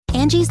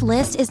Angie's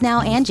List is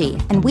now Angie,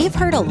 and we've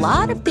heard a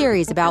lot of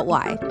theories about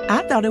why.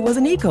 I thought it was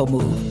an eco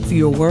move.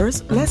 Fewer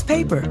words, less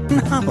paper.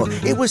 No,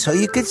 it was so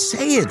you could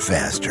say it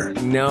faster.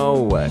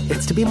 No,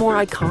 it's to be more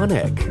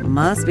iconic.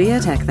 Must be a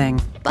tech thing.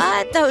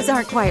 But those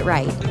aren't quite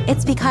right.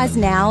 It's because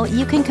now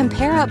you can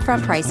compare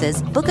upfront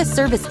prices, book a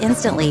service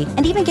instantly,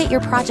 and even get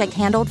your project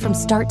handled from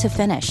start to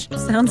finish.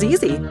 Sounds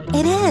easy.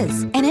 It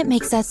is, and it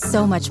makes us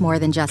so much more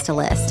than just a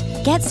list.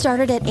 Get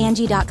started at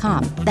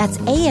Angie.com. That's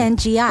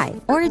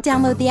ANGI, or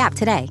download the app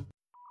today.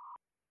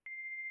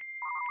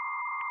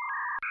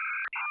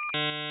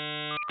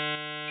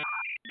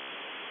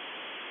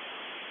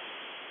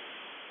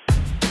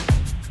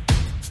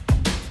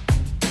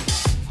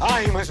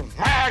 I'm as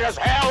mad as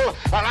hell,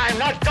 and I'm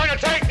not gonna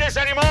take this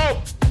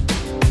anymore!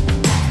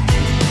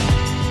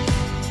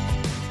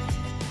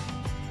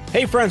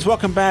 Hey friends,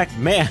 welcome back.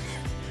 Man,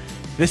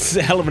 this is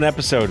a hell of an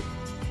episode.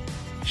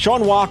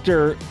 Sean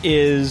Wachter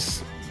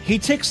he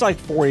ticks like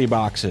 40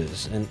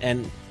 boxes,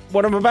 and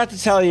what I'm about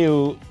to tell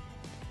you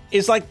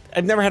is like,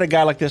 I've never had a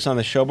guy like this on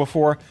the show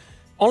before,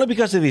 only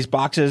because of these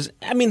boxes.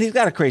 I mean, he's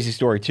got a crazy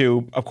story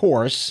too, of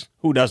course.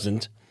 Who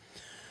doesn't?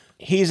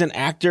 He's an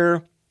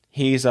actor.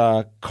 He's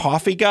a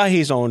coffee guy.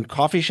 He's owned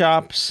coffee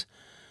shops.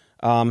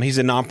 He's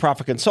a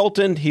nonprofit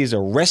consultant. He's a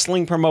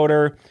wrestling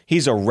promoter.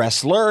 He's a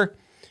wrestler.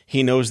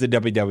 He knows the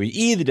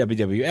WWE, the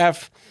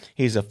WWF.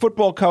 He's a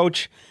football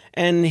coach.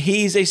 And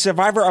he's a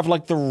survivor of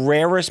like the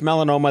rarest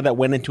melanoma that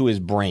went into his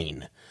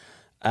brain.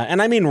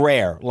 And I mean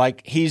rare.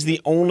 Like, he's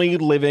the only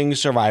living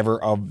survivor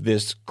of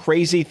this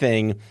crazy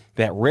thing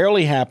that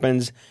rarely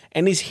happens.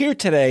 And he's here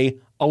today,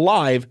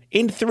 alive,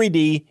 in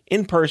 3D,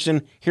 in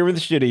person, here in the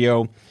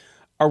studio,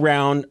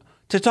 around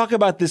to talk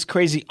about this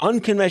crazy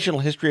unconventional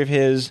history of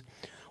his,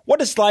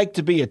 what it's like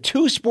to be a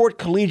two-sport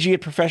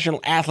collegiate professional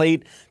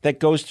athlete that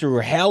goes through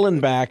hell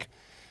and back.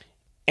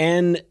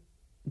 And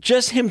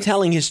just him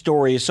telling his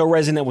story is so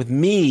resonant with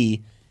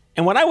me.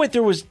 And what I went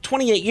through was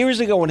 28 years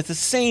ago, and it's the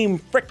same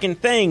freaking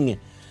thing.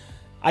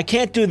 I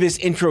can't do this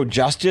intro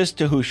justice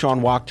to who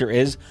Sean Wachter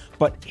is,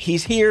 but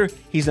he's here.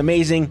 He's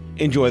amazing.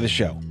 Enjoy the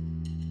show.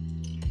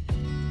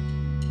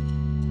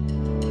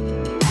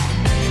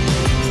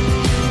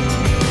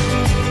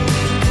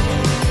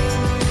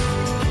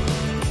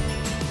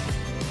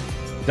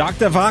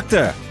 Dr.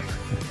 Wachter.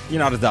 You're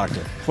not a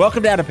doctor.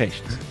 Welcome to Out of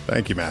Patience.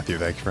 Thank you, Matthew.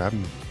 Thank you for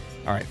having me.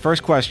 All right,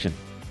 first question.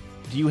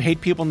 Do you hate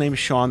people named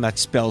Sean that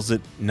spells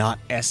it not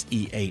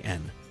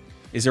S-E-A-N?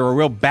 Is there a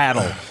real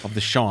battle of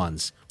the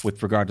Seans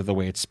with regard to the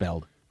way it's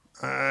spelled?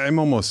 I'm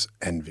almost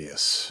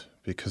envious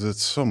because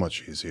it's so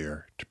much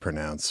easier to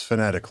pronounce.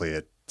 Phonetically,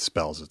 it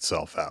spells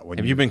itself out.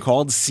 Have you been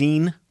called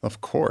Scene?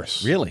 Of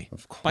course. Really?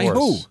 Of course. By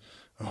who?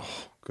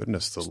 Oh,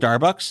 goodness.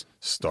 Starbucks?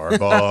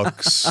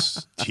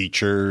 Starbucks,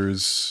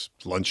 teachers,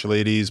 lunch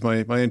ladies.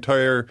 My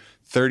entire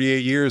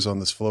 38 years on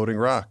this floating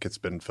rock, it's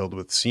been filled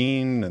with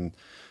Scene, and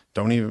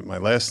my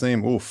last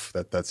name, oof,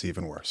 that's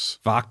even worse.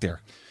 Wachter.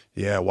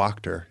 Yeah,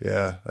 Wachter.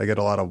 Yeah, I get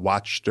a lot of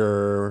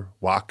Wachter,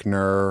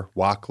 Wachner,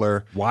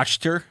 Wackler.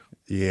 Wachter?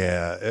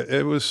 Yeah,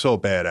 it was so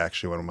bad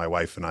actually when my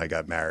wife and I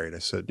got married. I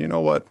said, you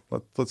know what?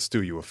 Let's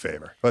do you a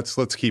favor.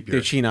 Let's keep your.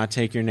 Did she not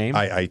take your name?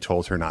 I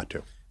told her not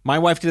to. My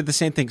wife did the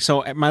same thing.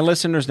 So my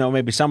listeners know,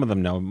 maybe some of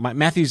them know,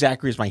 Matthew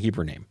Zachary is my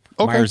Hebrew name.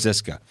 Okay. Meyer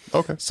Ziska.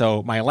 Okay.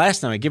 So my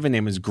last name, my given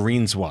name is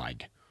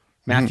Greenzweig.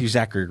 Matthew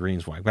Zachary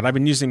Greenzweig. But I've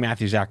been using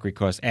Matthew Zachary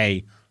because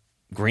A,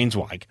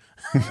 Greenzweig.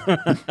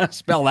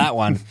 Spell that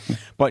one.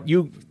 But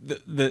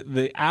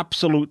the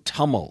absolute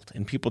tumult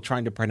and people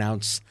trying to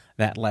pronounce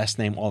that last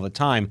name all the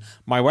time.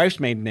 My wife's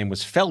maiden name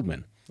was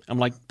Feldman. I'm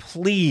like,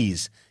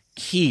 please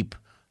keep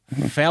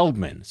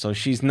Feldman. So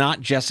she's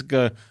not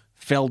Jessica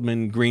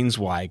Feldman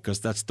Greenzweig,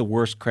 because that's the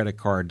worst credit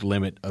card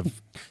limit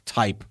of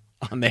type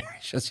on there.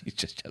 She's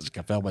just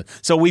Jessica Feldman.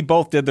 So we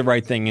both did the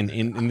right thing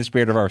in the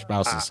spirit of our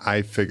spouses.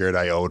 I figured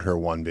I owed her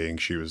one, being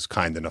she was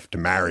kind enough to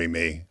marry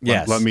me.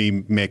 Yes. Let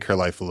me make her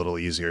life a little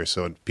easier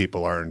so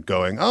people aren't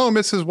going, oh,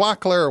 Mrs.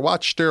 Wackler,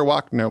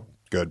 Wachter, Nope,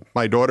 good.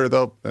 My daughter,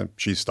 though,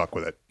 she's stuck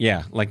with it.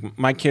 Yeah, like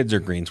my kids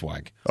are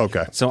Greenzweig.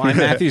 Okay. So I'm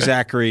Matthew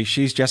Zachary.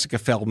 She's Jessica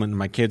Feldman.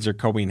 My kids are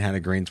Kobe and Hannah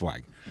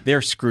Greenzweig.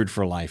 They're screwed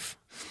for life.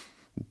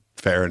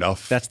 Fair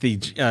enough. That's the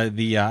I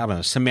don't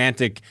know,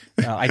 semantic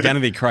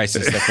identity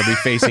crisis that they'll be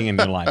facing in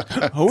their life.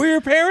 Who are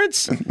your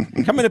parents?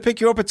 Coming to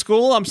pick you up at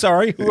school? I'm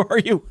sorry. Who are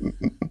you?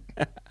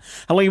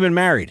 How long have you been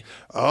married?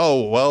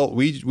 Oh, well,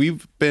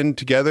 we've been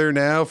together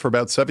now for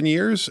about 7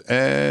 years,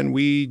 and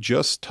we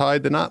just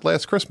tied the knot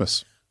last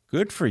Christmas.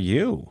 Good for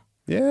you.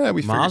 Yeah,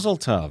 we Mazel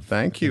tov.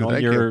 Thank you.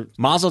 Thank you.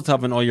 Mazel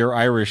tov and all your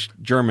Irish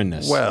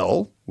Germanness.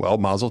 Well,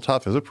 Mazel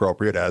tov is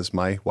appropriate, as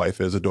my wife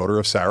is a daughter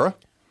of Sarah.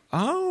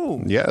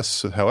 Oh.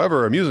 Yes.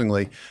 However,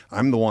 amusingly,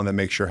 I'm the one that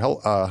makes sure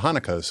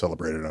Hanukkah is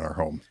celebrated in our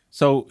home.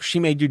 So she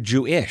made you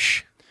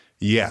Jewish.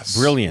 Yes.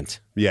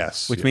 Brilliant.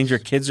 Yes. Which means your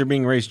kids are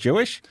being raised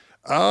Jewish?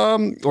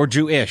 Or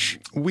Jewish?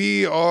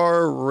 We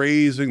are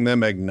raising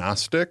them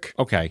agnostic.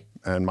 Okay.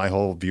 And my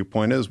whole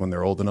viewpoint is when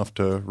they're old enough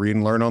to read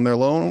and learn on their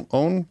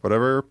own,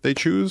 whatever they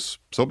choose,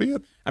 so be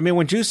it. I mean,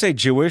 when Jews say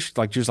Jewish,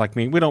 like Jews like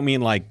me, we don't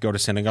mean like go to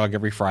synagogue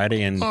every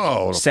Friday and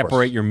of separate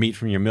course. your meat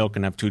from your milk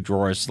and have 2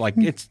 drawers. Like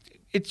it's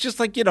just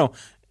like,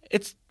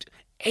 it's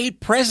 8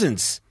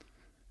 presents,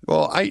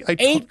 Well, I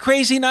 8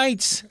 crazy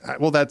nights.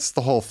 well, that's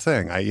the whole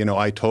thing.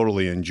 I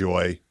totally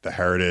enjoy the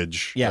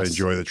heritage. Yes. I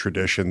enjoy the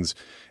traditions.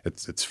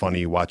 It's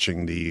funny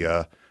watching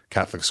the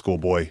Catholic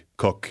schoolboy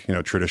cook,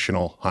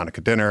 traditional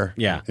Hanukkah dinner.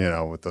 Yeah.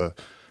 With the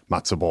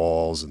matzo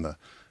balls and the,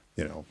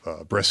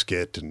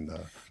 brisket and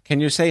the Can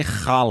you say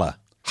challah?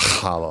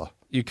 challah.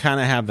 You kind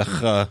of have the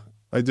ch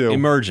I do.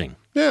 emerging.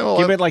 Yeah, well,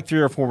 Give it like 3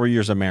 or 4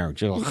 years of marriage.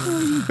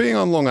 being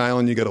on Long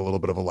Island, you get a little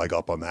bit of a leg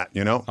up on that,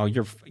 Oh,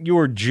 you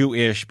were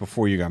Jewish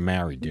before you got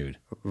married, dude.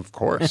 Of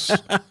course.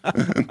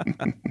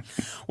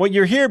 Well,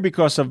 you're here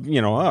because of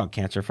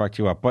cancer fucked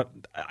you up. But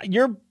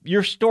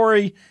your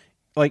story,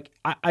 like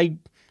I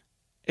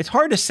it's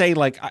hard to say.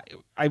 Like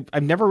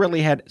I've never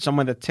really had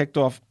someone that ticked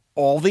off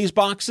all these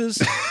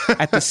boxes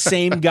at the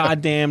same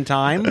goddamn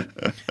time.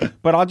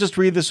 But I'll just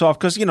read this off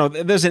because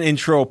there's an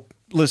intro.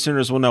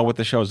 Listeners will know what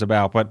the show's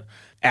about. But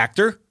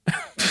actor,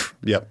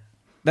 Yep.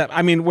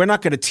 we're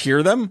not going to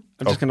tier them.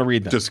 I'm just going to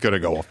read them. Just going to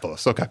go off the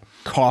list. Okay.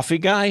 Coffee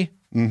guy.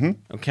 Mm-hmm.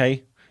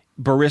 Okay.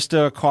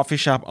 Barista, coffee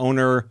shop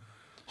owner,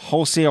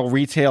 wholesale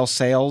retail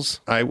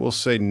sales. I will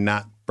say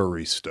not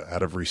barista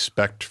out of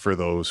respect for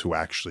those who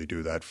actually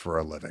do that for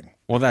a living.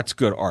 Well, that's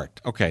good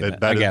art. Okay.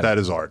 That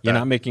is art. You're That-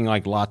 not making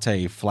like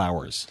latte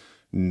flowers.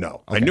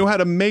 No. I knew how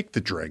to make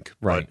the drink,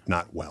 Right. but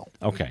not well.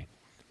 Okay.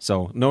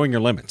 So knowing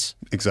your limits.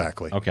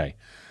 Exactly. Okay.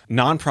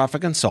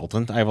 Nonprofit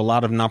consultant. I have a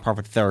lot of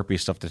nonprofit therapy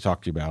stuff to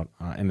talk to you about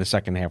in the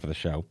second half of the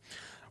show.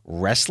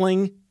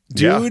 Wrestling.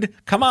 Dude, Yeah.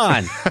 come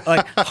on.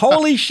 Like,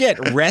 holy shit.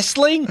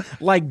 Wrestling?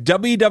 Like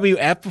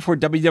WWF before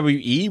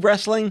WWE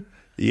wrestling?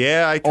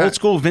 Yeah, Old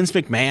school Vince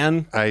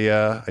McMahon?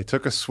 I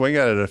took a swing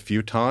at it a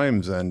few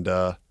times, and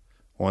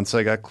once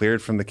I got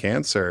cleared from the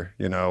cancer,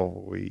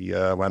 we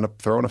wound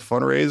up throwing a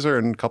fundraiser,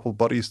 and a couple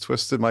buddies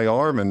twisted my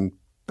arm, and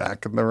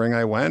back in the ring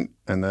I went.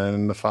 And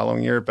then the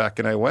following year, back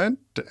in I went,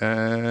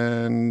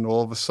 and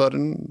all of a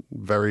sudden,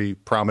 very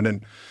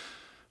prominent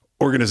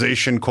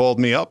organization called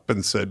me up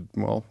and said,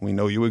 well, we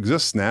know you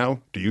exist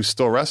now. Do you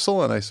still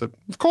wrestle? And I said,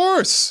 of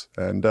course.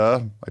 And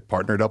I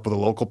partnered up with a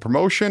local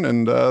promotion,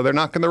 and they're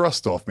knocking the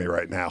rust off me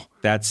right now.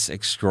 That's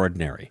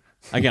extraordinary.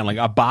 Again, like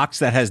a box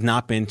that has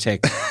not been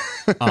ticked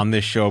on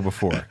this show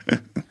before.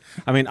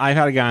 I mean, I've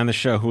had a guy on the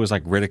show who was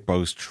like Riddick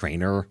Bowe's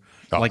trainer.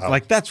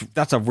 Like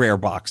that's a rare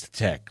box to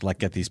tick. Like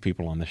get these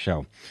people on the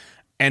show.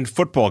 And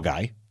football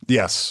guy,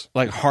 Yes.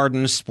 like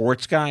hardened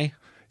sports guy.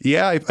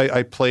 Yeah,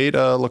 I played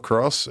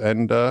lacrosse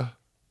and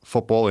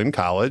football in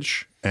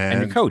college.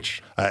 And your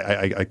coach.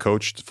 I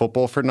coached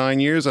football for 9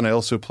 years, and I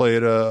also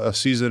played a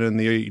season in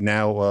the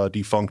now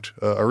defunct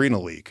Arena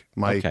League.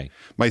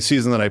 My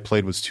season that I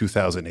played was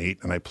 2008,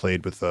 and I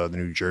played with the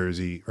New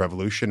Jersey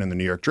Revolution and the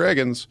New York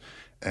Dragons.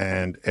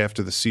 And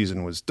after the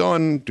season was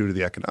done, due to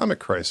the economic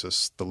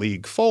crisis, the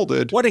league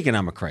folded. What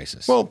economic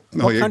crisis? Well,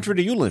 what country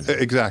do you live in?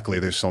 Exactly.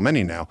 There's so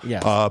many now.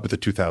 Yes. But the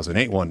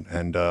 2008 one,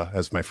 and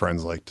as my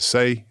friends like to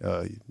say,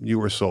 you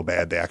were so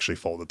bad they actually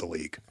folded the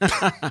league.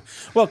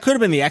 Well, it could have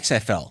been the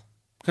XFL.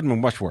 Could have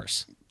been much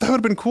worse. That would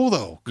have been cool,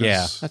 though. 'cause,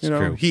 Yeah, that's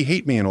true. He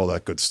hate me and all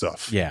that good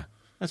stuff. Yeah,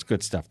 that's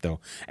good stuff, though.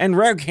 And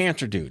rare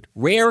cancer dude.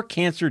 Rare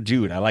cancer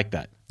dude. I like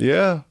that.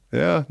 Yeah.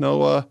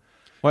 No,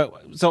 Well,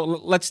 so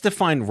let's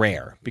define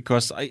rare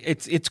because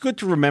it's good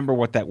to remember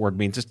what that word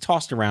means. It's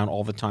tossed around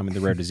all the time in the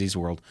rare disease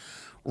world.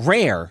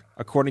 Rare,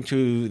 according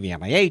to the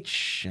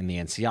NIH and the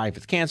NCI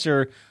with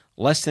cancer,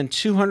 less than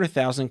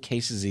 200,000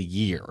 cases a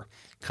year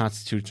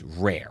constitutes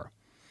rare.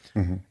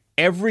 Mm-hmm.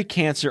 Every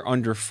cancer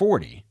under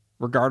 40,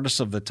 regardless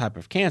of the type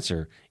of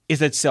cancer,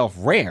 is itself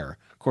rare.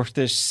 Of course,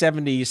 there's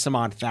 70 some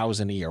odd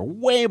thousand a year,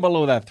 way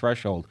below that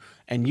threshold,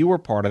 and you were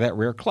part of that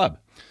rare club.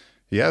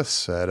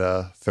 yes. At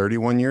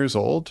 31 years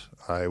old,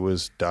 I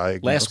was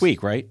diagnosed. Last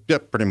week, right?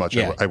 Yep, pretty much.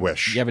 Yeah. I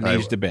wish. You haven't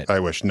aged a bit. I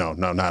wish. No,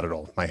 not at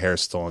all. My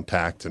hair's still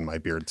intact, and my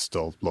beard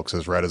still looks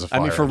as red as a fire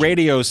I mean, for engine.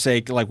 radio's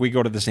sake, like we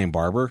go to the same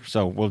barber,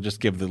 so we'll just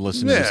give the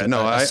listeners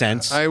a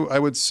sense. I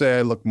would say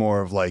I look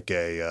more of like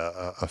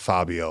a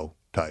Fabio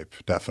type,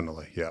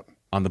 definitely. Yep.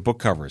 On the book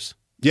covers.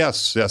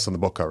 Yes, on the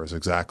book covers,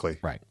 exactly.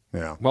 Right.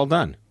 Yeah. Well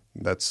done.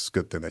 That's a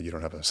good thing that you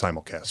don't have a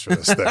simulcast for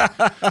this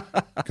thing,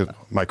 because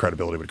my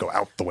credibility would go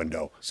out the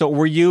window. So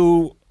were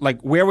you, like,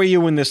 where were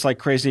you in this, like,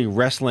 crazy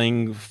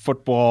wrestling,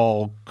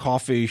 football,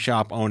 coffee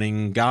shop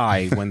owning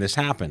guy when this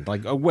happened?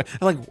 Like,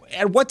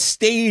 at what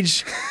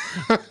stage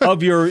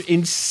of your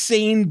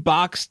insane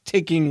box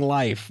ticking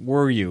life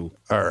were you?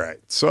 All right.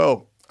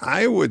 So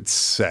I would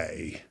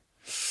say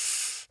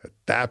at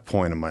that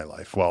point in my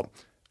life, well,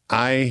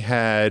 I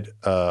had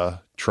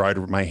tried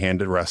my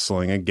hand at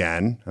wrestling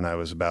again, and I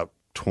was about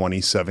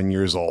 27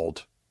 years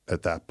old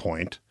at that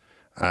point.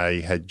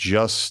 I had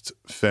just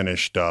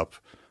finished up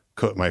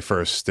my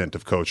first stint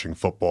of coaching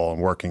football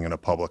and working in a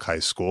public high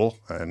school.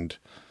 And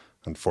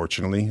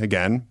unfortunately,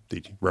 again,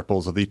 the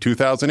ripples of the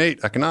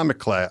 2008 economic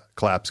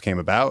collapse came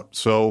about.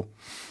 So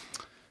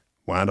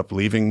wound up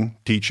leaving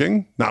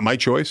teaching, not my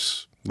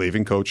choice,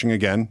 leaving coaching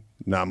again,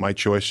 not my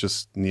choice,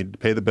 just needed to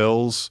pay the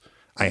bills.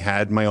 I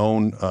had my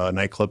own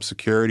nightclub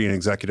security and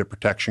executive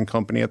protection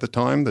company at the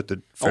time that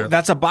did. Oh,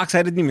 that's a box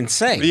I didn't even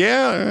say.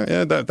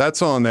 Yeah,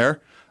 that's on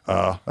there.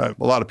 A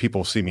lot of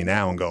people see me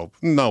now and go,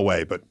 no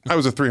way, but I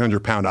was a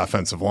 300-pound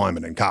offensive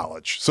lineman in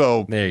college.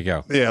 So there you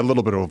go. Yeah, a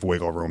little bit of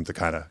wiggle room to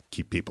kind of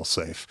keep people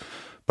safe.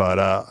 But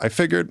I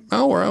figured,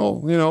 oh,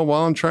 well,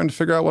 while I'm trying to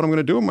figure out what I'm going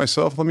to do with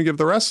myself, let me give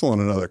the wrestling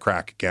another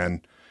crack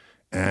again.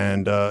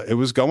 And it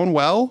was going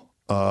well.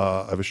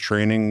 I was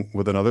training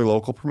with another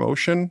local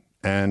promotion,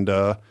 and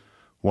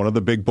one of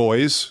the big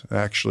boys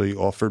actually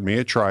offered me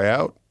a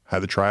tryout,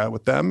 had the tryout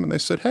with them, and they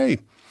said, hey,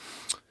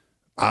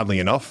 oddly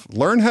enough,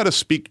 learn how to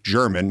speak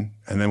German,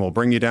 and then we'll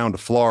bring you down to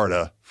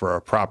Florida for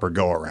a proper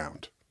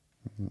go-around.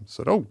 I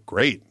said, oh,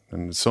 great.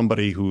 And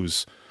somebody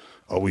who's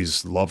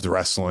always loved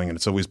wrestling, and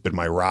it's always been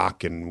my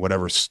rock in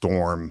whatever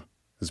storm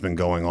has been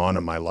going on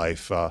in my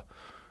life.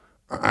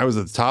 I was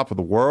at the top of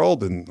the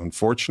world, and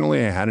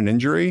unfortunately, I had an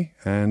injury,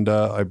 and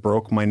I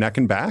broke my neck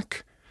and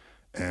back.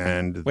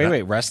 And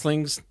wait,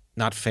 wrestling's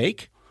not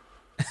fake?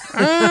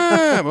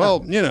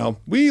 Well,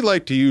 we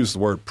like to use the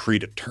word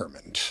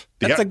predetermined.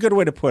 That's a good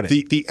way to put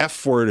it. The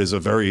F word is a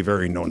very,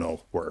 very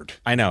no word.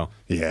 I know.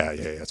 Yeah.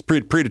 It's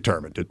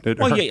predetermined.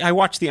 I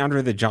watched the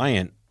Andre the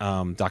Giant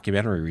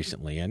documentary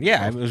recently, and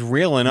it was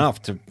real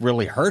enough to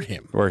really hurt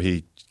him. Where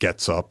he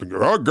gets up and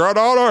goes, oh, get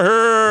out of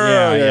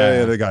here.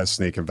 Yeah. The guy's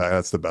sneaking back.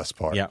 That's the best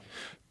part. Yeah.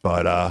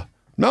 But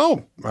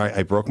no,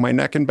 I broke my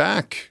neck and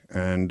back,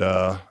 and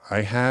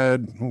I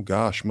had,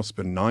 must have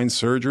been 9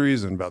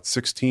 surgeries and about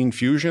 16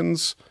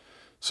 fusions.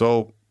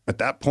 So at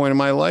that point in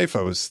my life,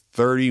 I was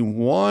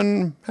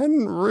 31,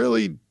 hadn't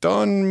really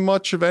done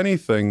much of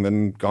anything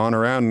than gone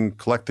around and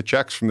collect the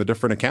checks from the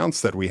different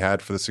accounts that we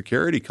had for the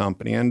security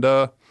company. And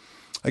I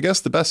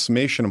guess the best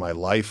summation of my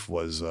life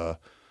was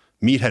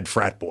meathead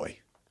frat boy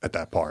at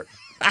that part.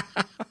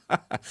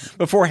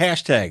 Before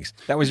hashtags.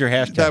 That was your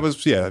hashtag. That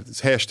was,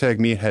 it's hashtag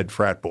meathead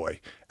frat boy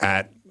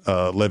at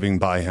living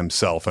by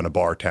himself in a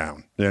bar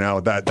town.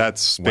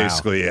 That's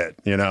basically it,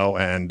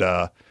 and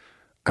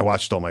I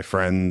watched all my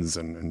friends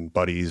and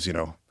buddies,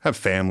 have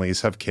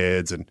families, have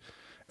kids. And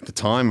at the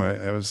time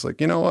I was like,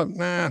 you know what?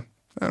 Nah,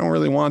 I don't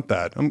really want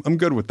that. I'm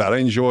good with that. I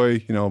enjoy,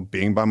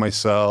 being by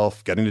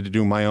myself, getting to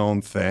do my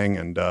own thing.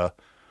 And,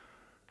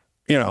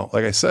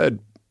 like I said,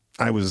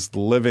 I was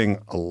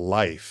living a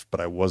life, but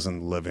I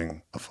wasn't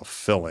living a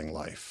fulfilling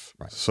life.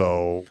 Right.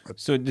 So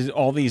did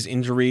all these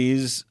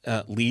injuries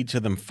lead to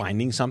them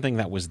finding something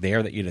that was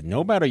there that you didn't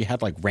know about, or you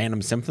had like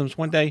random symptoms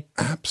one day?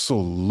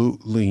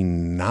 Absolutely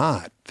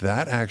not.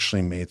 That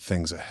actually made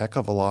things a heck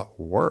of a lot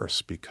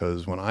worse,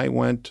 because when I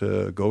went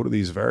to go to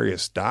these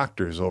various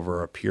doctors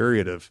over a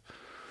period of,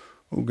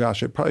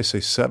 I'd probably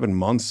say 7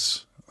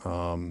 months,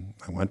 I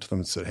went to them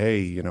and said,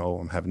 hey,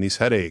 I'm having these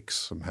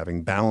headaches. I'm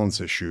having balance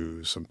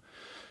issues. I'm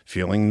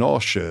feeling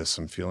nauseous.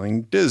 I'm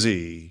feeling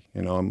dizzy.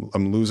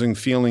 I'm losing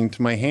feeling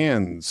to my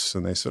hands.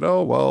 And they said,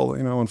 oh, well,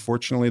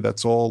 unfortunately,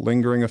 that's all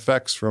lingering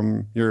effects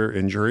from your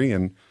injury.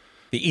 And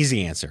the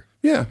easy answer.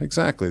 Yeah,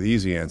 exactly. The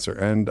easy answer.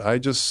 And I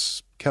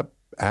just kept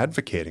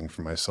advocating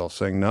for myself,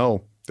 saying,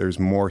 no, there's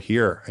more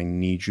here. I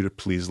need you to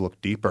please look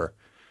deeper.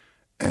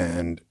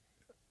 And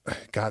I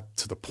got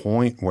to the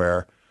point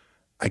where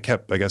I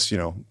kept,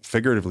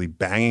 figuratively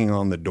banging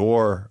on the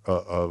door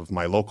of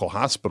my local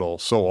hospital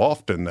so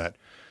often that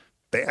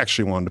they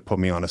actually wanted to put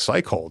me on a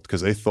psych hold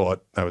because they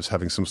thought I was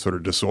having some sort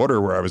of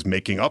disorder where I was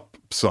making up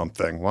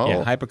something.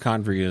 Well,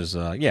 hypochondria is,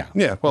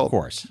 well, of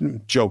course.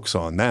 Joke's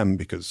on them,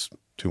 because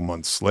 2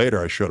 months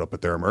later I showed up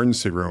at their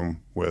emergency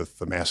room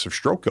with a massive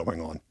stroke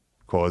going on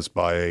caused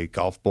by a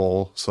golf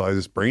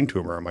ball-sized brain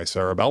tumor in my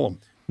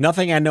cerebellum.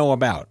 Nothing I know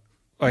about.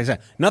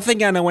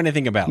 Nothing I know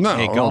anything about. No,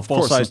 a golf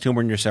ball-sized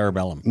tumor in your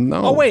cerebellum.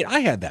 No. Oh, wait,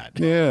 I had that.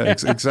 Yeah,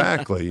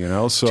 exactly.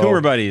 So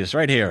tumor buddies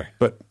right here.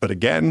 But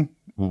again,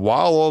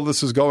 while all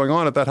this is going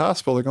on at that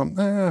hospital, they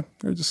go,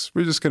 we're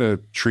just going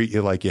to treat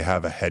you like you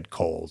have a head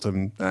cold,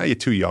 and you're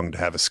too young to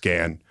have a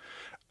scan.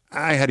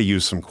 I had to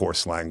use some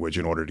coarse language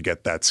in order to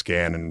get that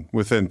scan, and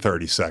within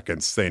 30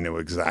 seconds, they knew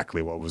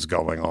exactly what was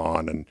going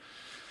on. And,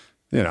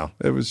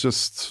 it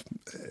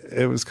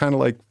was kind of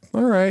like,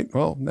 all right,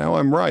 well, now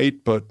I'm right,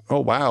 but, oh,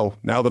 wow,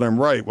 now that I'm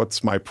right,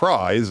 what's my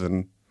prize?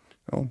 And,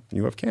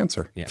 you have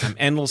cancer. Yeah, I'm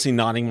endlessly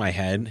nodding my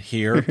head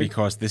here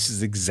because this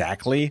is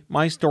exactly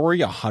my story,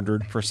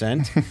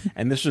 100%.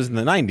 And this was in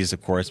the 90s,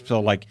 of course.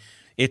 So,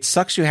 it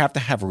sucks you have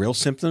to have real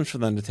symptoms for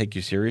them to take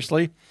you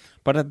seriously.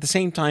 But at the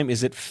same time,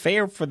 is it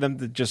fair for them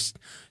to just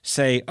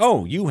say,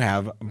 oh, you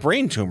have a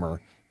brain tumor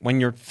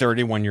when you're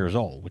 31 years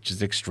old, which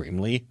is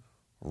extremely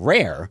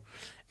rare?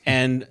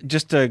 And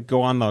just to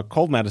go on the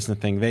cold medicine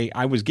thing,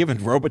 I was given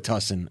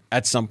Robitussin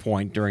at some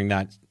point during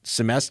that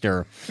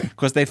semester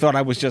because they thought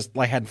I was just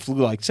had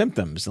flu-like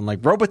symptoms. And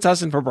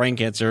Robitussin for brain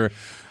cancer,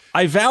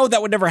 I vowed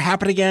that would never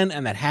happen again,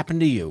 and that happened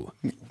to you.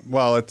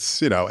 Well,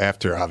 it's,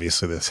 after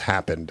obviously this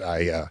happened,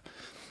 I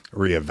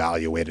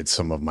reevaluated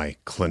some of my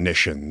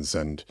clinicians,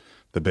 and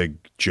the big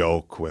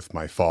joke with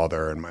my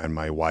father and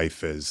my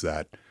wife is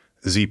that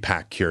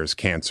Z-Pak cures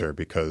cancer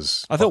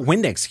because... I thought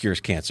Windex cures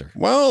cancer.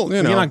 Well,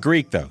 you know... You're not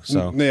Greek, though,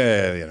 so...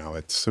 Yeah, you know,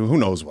 it's... Who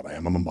knows what I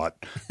am? I'm a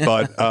mutt.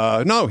 But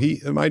no,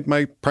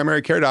 my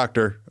primary care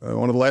doctor,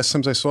 one of the last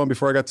times I saw him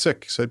before I got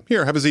sick, he said,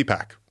 here, have a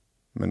Z-Pak.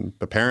 And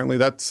apparently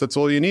that's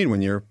all you need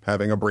when you're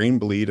having a brain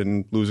bleed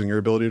and losing your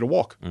ability to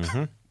walk.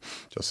 Mm-hmm.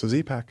 Just a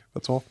Z-Pak,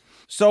 that's all.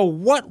 So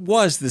what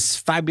was this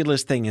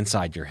fabulous thing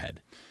inside your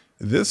head?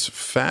 This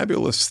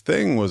fabulous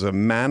thing was a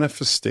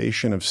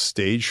manifestation of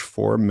stage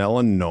 4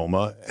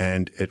 melanoma,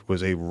 and it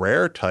was a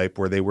rare type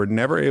where they were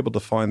never able to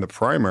find the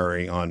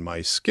primary on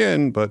my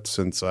skin. But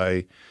since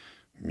I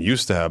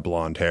used to have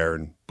blonde hair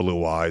and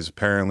blue eyes,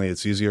 apparently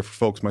it's easier for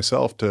folks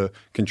myself to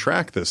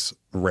contract this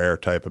rare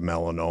type of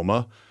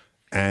melanoma.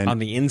 And on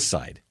the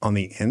inside. On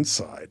the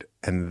inside.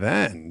 And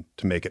then,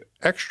 to make it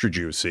extra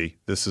juicy,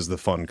 this is the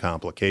fun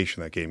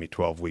complication that gave me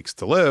 12 weeks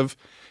to live.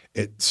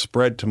 It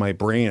spread to my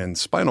brain and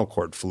spinal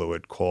cord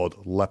fluid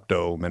called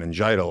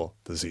leptomeningeal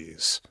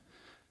disease.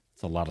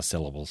 It's a lot of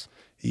syllables.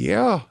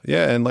 Yeah.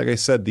 And like I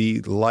said,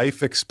 the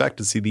life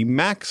expectancy, the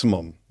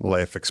maximum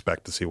life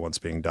expectancy once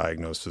being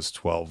diagnosed is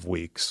 12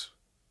 weeks.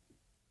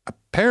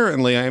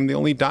 Apparently, I am the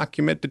only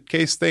documented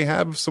case they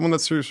have of someone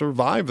that's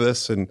survived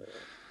this, and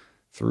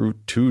through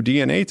 2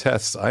 DNA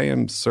tests, I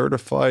am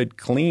certified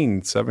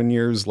clean 7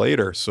 years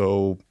later.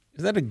 So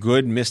is that a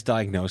good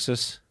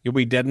misdiagnosis? You'll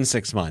be dead in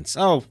 6 months.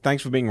 Oh,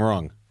 thanks for being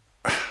wrong.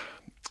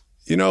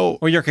 You know...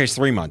 Well, in your case,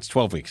 3 months,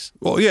 12 weeks.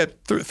 Well, yeah,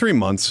 3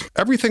 months.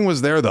 Everything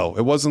was there, though.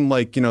 It wasn't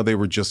like, you know, they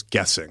were just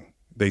guessing.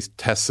 They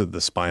tested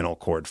the spinal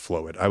cord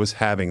fluid. I was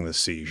having the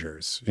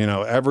seizures. You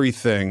know,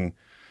 everything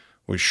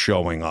was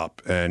showing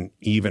up. And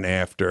even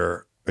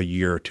after a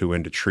year or two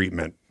into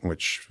treatment,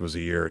 which was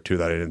a year or two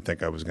that I didn't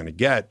think I was going to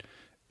get,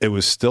 it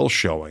was still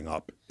showing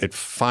up. It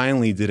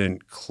finally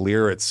didn't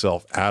clear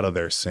itself out of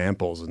their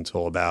samples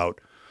until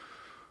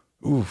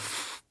probably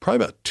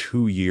about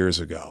 2 years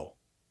ago.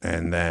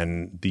 And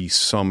then the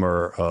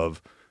summer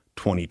of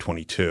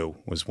 2022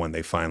 was when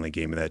they finally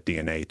gave me that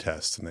DNA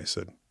test. And they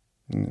said,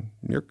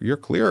 you're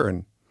clear.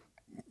 And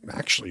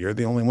actually, you're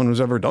the only one who's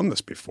ever done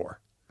this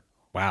before.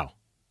 Wow.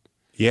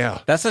 Yeah.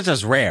 That's not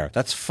just rare.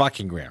 That's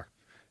fucking rare.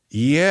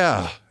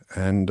 Yeah.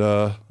 And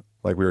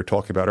like we were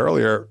talking about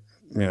earlier,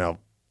 you know,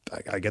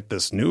 I get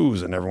this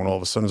news and everyone all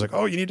of a sudden is like,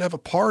 oh, you need to have a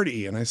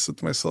party. And I said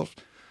to myself,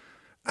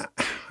 I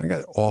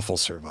got awful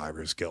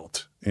survivor's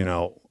guilt, you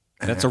know.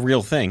 That's a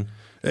real thing.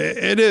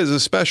 It is,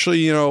 especially,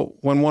 you know,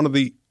 when one of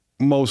the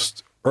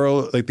most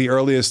early, like the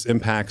earliest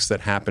impacts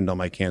that happened on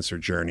my cancer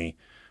journey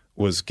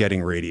was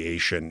getting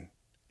radiation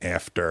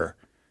after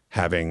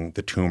having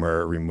the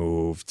tumor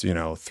removed, you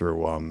know,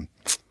 through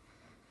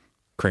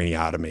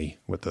craniotomy.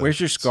 Where's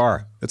your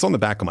scar? It's on the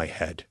back of my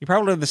head. You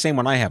probably have the same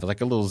one I have,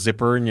 like a little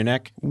zipper in your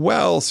neck.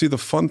 Well, see, the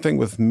fun thing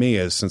with me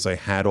is since I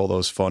had all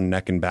those fun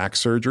neck and back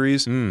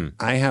surgeries,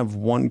 I have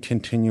one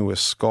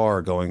continuous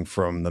scar going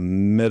from the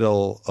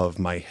middle of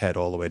my head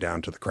all the way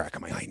down to the crack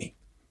of my hiney.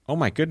 Oh,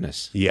 my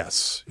goodness.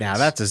 Yes. Now,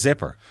 that's a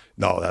zipper.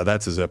 No,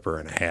 that's a zipper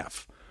and a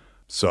half.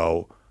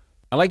 So.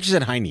 I like you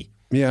said hiney.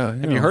 Yeah.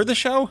 Have you heard the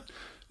show?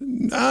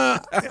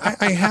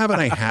 I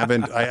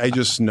haven't. I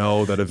just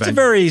know that eventually.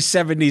 It's a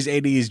very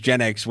 70s, 80s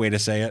Gen X way to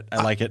say it.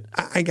 I like it.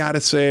 I got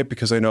to say it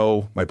because I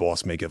know my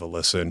boss may give a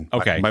listen.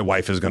 Okay. My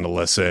wife is going to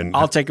listen.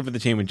 I'll take it for the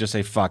team and just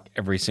say fuck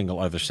every single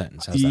other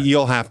sentence. How's that?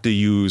 You'll have to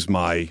use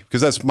because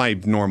that's my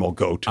normal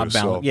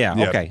go-to.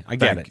 Yeah, okay. I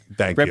get it.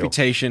 Thank you.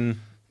 Reputation,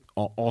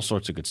 all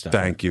sorts of good stuff.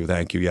 Thank you.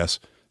 Yes.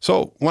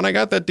 So when I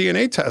got that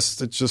DNA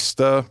test, it's just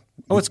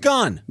it's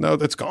gone. No,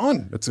 it's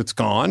gone. It's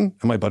gone.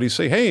 And my buddies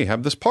say, "Hey,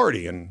 have this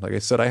party." And like I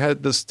said, I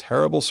had this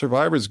terrible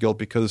survivor's guilt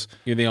because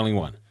you're the only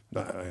one.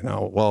 I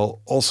know.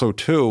 Well, also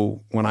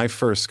too, when I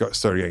first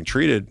started getting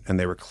treated, and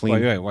they were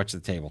clean. Wait, watch the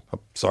table. Oh,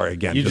 sorry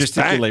again. You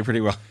gesticulate pretty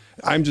well.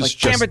 I'm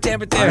just like,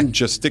 damn it. I'm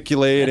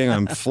gesticulating.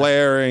 I'm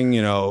flaring.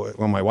 You know,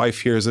 when my wife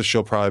hears this,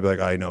 she'll probably be like,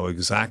 "I know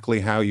exactly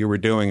how you were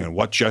doing and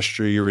what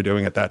gesture you were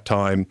doing at that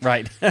time."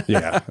 Right.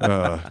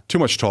 Yeah. Too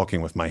much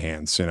talking with my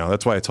hands. You know,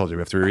 that's why I told you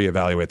we have to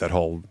reevaluate that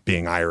whole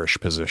being Irish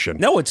position.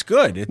 No, it's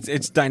good.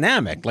 It's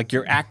dynamic. Like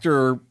your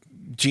actor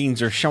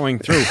genes are showing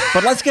through.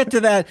 But let's get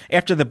to that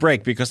after the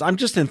break because I'm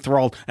just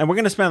enthralled, and we're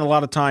going to spend a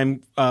lot of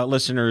time,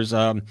 listeners,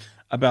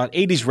 about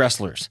 80s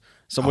wrestlers.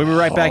 So we'll be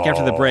right back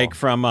after the break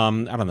from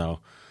I don't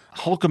know.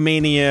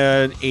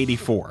 Hulkamania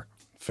 84.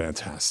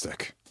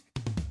 Fantastic.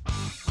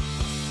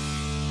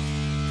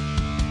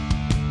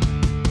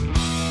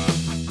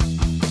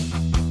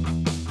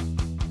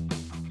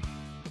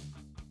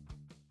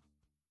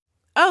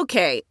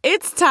 Okay,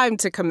 it's time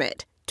to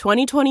commit.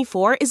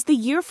 2024 is the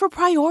year for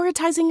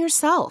prioritizing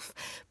yourself.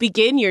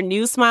 Begin your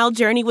new smile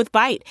journey with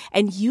Byte,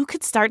 and you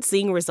could start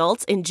seeing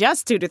results in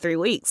just 2 to 3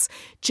 weeks.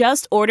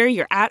 Just order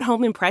your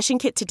at-home impression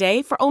kit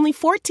today for only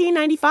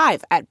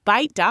 $14.95 at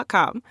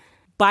Byte.com.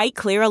 Byte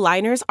Clear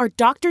aligners are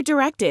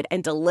doctor-directed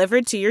and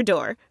delivered to your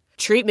door.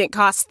 Treatment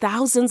costs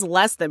thousands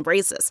less than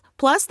braces.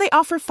 Plus, they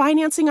offer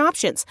financing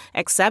options,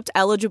 accept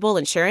eligible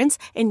insurance,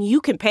 and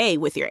you can pay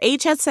with your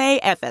HSA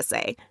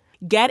FSA.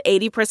 Get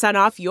 80%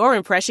 off your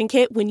impression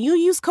kit when you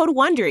use code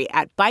WONDERY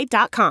at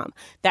Byte.com.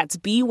 That's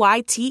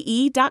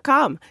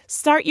BYTE.com.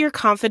 Start your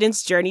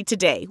confidence journey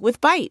today with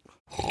Byte.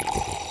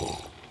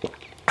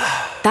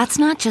 That's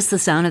not just the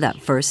sound of that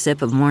first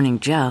sip of Morning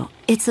Joe.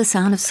 It's the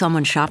sound of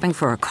someone shopping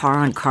for a car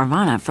on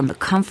Carvana from the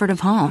comfort of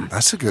home.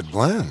 That's a good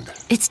blend.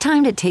 It's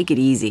time to take it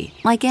easy,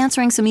 like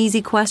answering some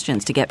easy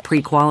questions to get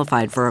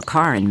pre-qualified for a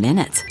car in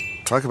minutes.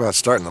 Talk about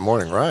starting the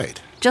morning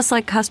right. Just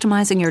like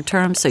customizing your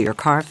terms so your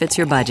car fits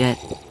your budget.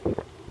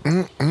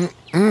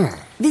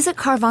 Visit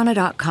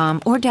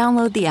Carvana.com or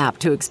download the app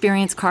to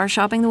experience car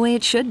shopping the way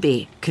it should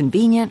be.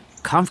 Convenient,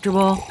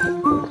 comfortable.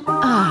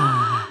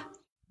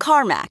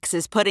 CarMax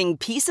is putting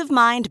peace of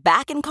mind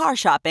back in car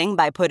shopping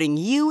by putting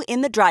you in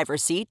the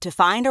driver's seat to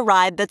find a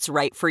ride that's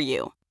right for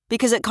you.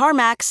 Because at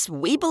CarMax,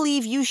 we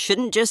believe you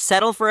shouldn't just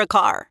settle for a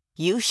car.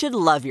 You should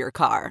love your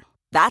car.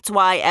 That's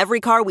why every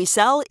car we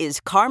sell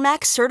is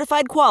CarMax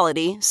certified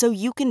quality, so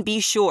you can be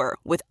sure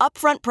with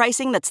upfront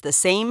pricing that's the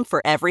same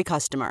for every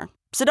customer.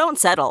 So don't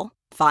settle.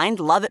 Find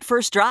love at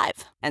first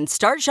drive and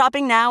start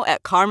shopping now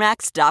at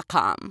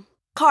CarMax.com.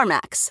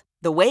 CarMax,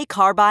 the way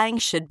car buying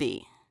should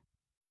be.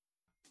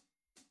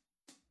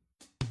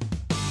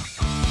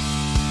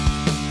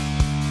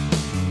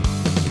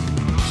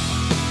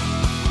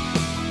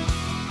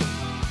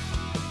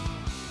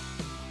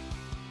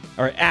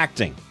 All right,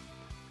 acting.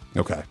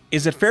 Okay.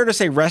 Is it fair to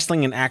say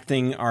wrestling and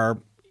acting are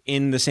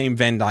in the same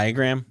Venn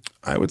diagram?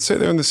 I would say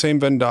they're in the same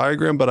Venn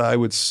diagram, but I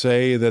would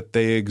say that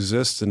they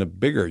exist in a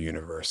bigger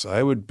universe.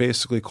 I would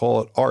basically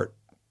call it art.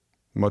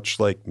 Much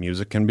like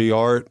music can be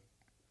art,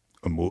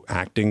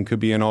 acting could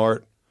be an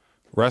art,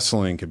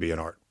 wrestling could be an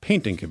art,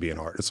 painting could be an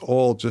art. It's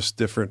all just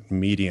different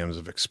mediums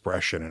of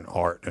expression and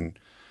art. And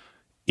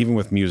even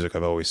with music,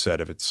 I've always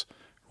said if it's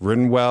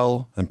written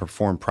well and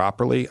performed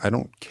properly, I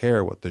don't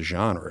care what the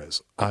genre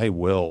is. I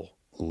will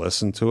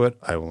listen to it,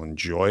 I will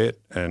enjoy it,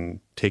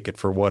 and take it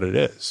for what it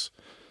is.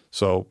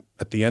 So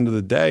at the end of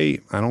the day,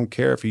 I don't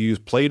care if you use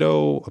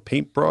Play-Doh, a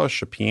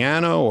paintbrush, a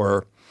piano,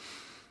 or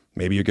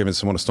maybe you're giving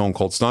someone a Stone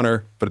Cold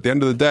Stunner. But at the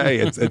end of the day,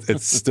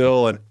 it's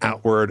still an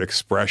outward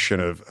expression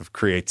of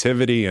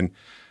creativity. And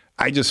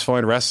I just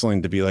find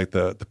wrestling to be like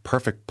the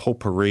perfect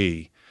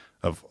potpourri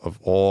of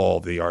all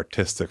the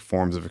artistic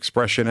forms of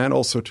expression, and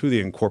also to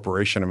the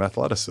incorporation of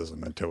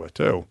athleticism into it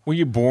too. Were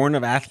you born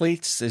of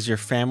athletes? Is your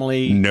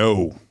family?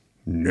 No.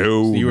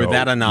 So you were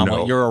that anomaly.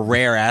 No. You're a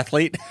rare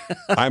athlete?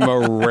 I'm a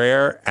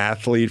rare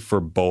athlete for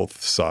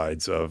both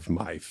sides of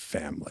my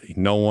family.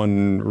 No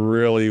one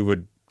really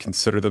would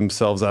consider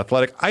themselves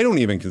athletic. I don't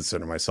even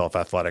consider myself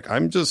athletic.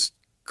 I'm just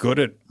good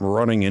at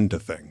running into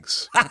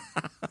things.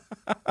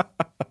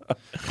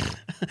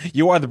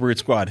 You are the Brute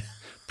Squad.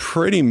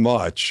 Pretty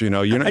much.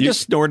 I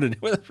just snorted.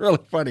 It was really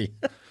funny.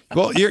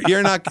 Well,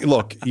 you're not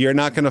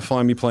going to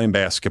find me playing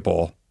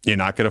basketball. You're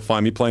not going to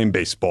find me playing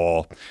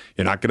baseball.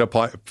 You're not going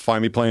to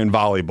find me playing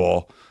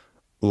volleyball.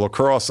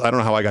 Lacrosse, I don't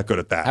know how I got good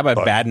at that. How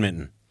about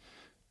badminton?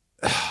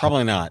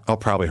 Probably not. I'll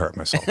probably hurt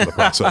myself in the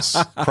process.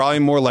 Probably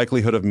more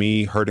likelihood of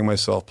me hurting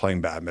myself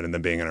playing badminton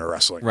than being in a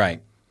wrestling.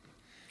 Right.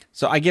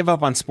 So I gave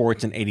up on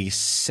sports in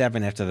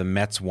 87 after the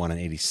Mets won in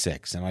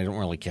 86, and I don't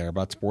really care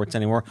about sports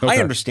anymore. Okay.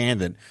 I understand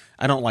that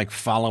I don't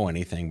follow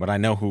anything, but I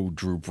know who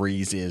Drew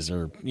Brees is,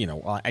 or,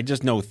 I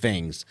just know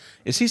things.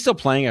 Is he still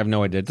playing? I have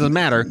no idea. It doesn't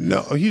matter.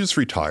 No, he just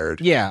retired.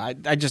 Yeah,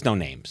 I just know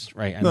names,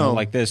 right? I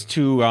know, there's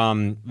two,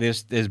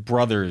 there's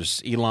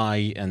brothers,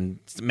 Eli and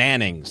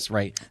Mannings,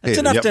 right? That's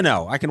enough to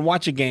know. I can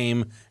watch a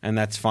game, and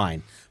that's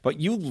fine. But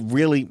you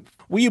really...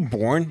 Were you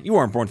born? You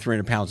weren't born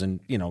 300 pounds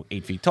and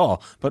 8 feet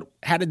tall. But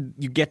how did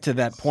you get to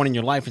that point in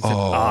your life and say,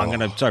 I'm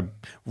going to start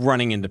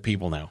running into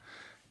people now?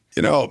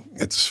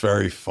 It's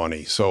very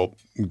funny. So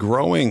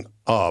growing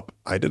up,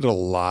 I did a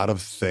lot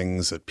of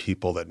things that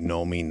people that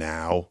know me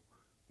now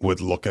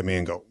would look at me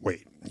and go,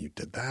 wait, you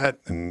did that?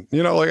 And,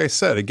 like I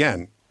said,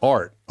 again,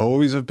 art.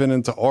 Always have been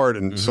into art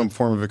and some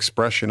form of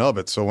expression of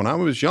it. So when I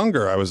was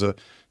younger, I was a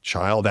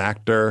child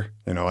actor.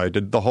 I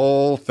did the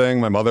whole thing.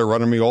 My mother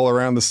running me all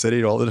around the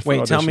city to all the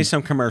different auditions. Tell me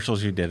some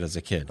commercials you did as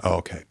a kid. Oh,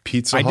 okay.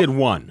 Pizza Hut. I did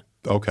one.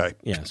 Okay.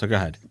 Yeah, so go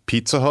ahead.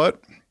 Pizza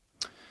Hut,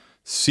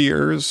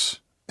 Sears,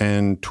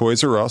 and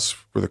Toys R Us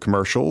were the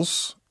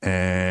commercials.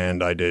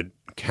 And I did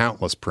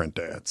countless print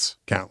ads.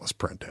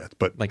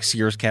 But like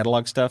Sears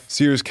catalog stuff?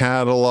 Sears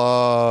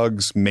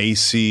catalogs,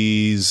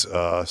 Macy's,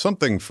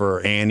 something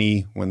for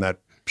Annie when that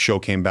show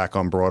came back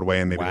on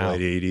Broadway in maybe the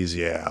late 80s.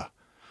 Yeah.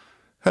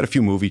 Had a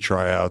few movie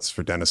tryouts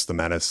for Dennis the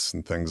Menace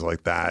and things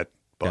like that.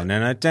 But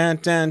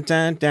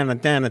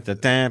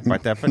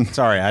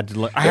sorry,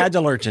 I had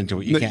to lurch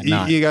into it. You can't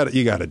not. You got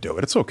to do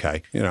it. It's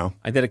okay,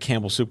 I did a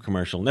Campbell Soup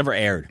commercial. Never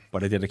aired,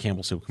 but I did a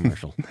Campbell Soup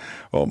commercial.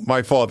 Well,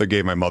 my father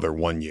gave my mother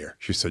 1 year.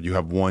 She said, you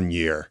have 1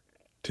 year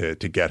to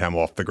get him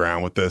off the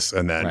ground with this,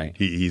 and then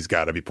he's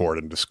got to be poured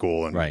into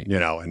school. And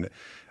and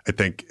I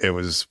think it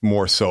was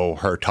more so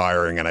her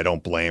tiring, and I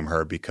don't blame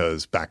her,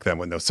 because back then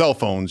with no cell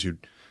phones,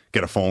 you'd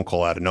get a phone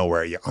call out of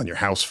nowhere on your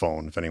house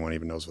phone, if anyone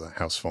even knows what a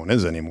house phone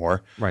is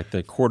anymore. Right,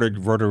 the quartered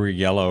rotary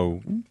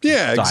yellow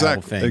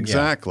exactly, thing.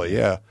 Exactly,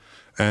 yeah.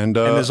 And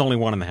there's only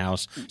one in the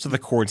house, so the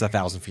cord's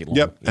 1,000 feet long.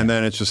 Yep. Yeah. And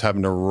then it's just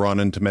having to run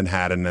into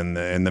Manhattan in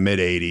the mid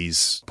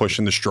 80s,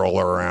 pushing the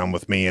stroller around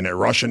with me and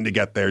rushing to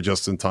get there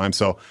just in time.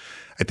 So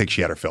I think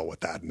she had her fill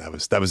with that. And that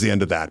was the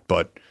end of that.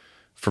 But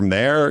from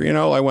there,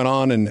 I went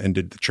on and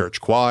did the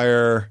church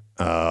choir.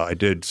 I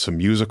did some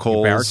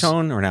musicals.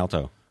 Baritone or an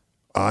alto?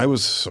 I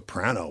was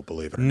soprano,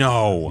 believe it or not.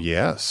 No.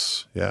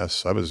 Yes.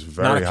 I was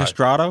very Not a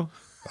castrato?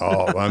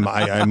 Oh,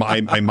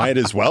 I might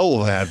as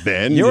well have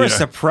been. You're a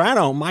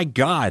soprano. My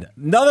God.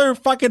 Another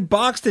fucking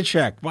box to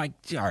check. All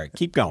right,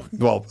 keep going.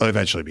 Well, I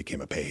eventually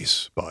became a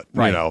bass, but,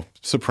 right.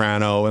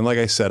 Soprano. And like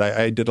I said,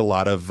 I did a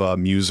lot of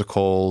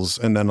musicals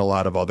and then a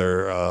lot of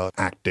other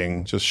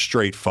acting, just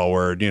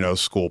straightforward,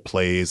 school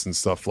plays and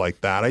stuff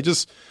like that.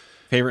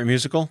 Favorite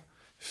musical?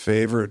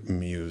 Favorite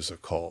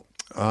musical.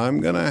 I'm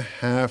going to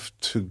have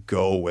to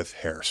go with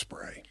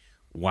Hairspray.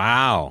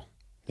 Wow.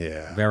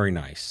 Yeah. Very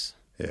nice.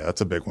 Yeah,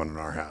 that's a big one in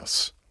our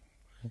house.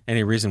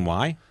 Any reason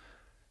why?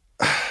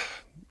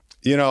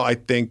 I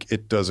think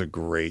it does a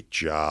great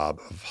job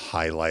of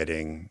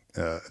highlighting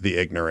the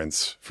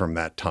ignorance from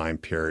that time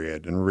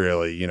period and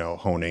really,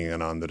 honing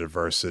in on the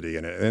diversity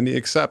and the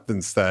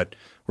acceptance that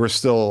we're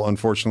still,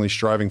 unfortunately,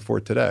 striving for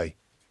today.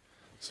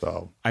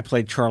 So I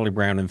played Charlie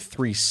Brown in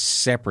 3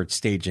 separate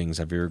stagings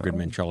of Your Good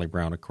Man Charlie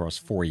Brown across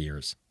 4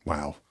 years.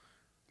 Wow.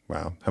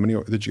 How many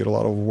did you get a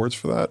lot of awards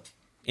for that?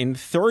 In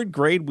 3rd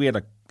grade, we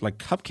had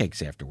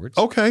cupcakes afterwards.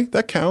 Okay,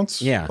 that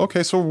counts. Yeah.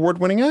 Okay, so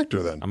award-winning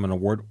actor then. I'm an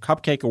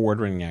cupcake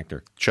award-winning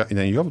actor. And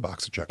then you have a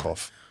box to check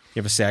off.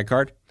 You have a SAG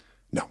card?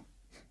 No.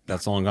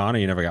 That's long gone, or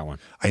you never got one?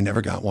 I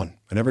never got one.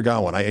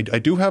 I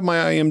do have my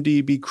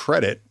IMDb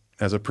credit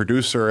as a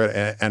producer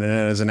and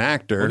as an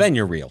actor. Well, then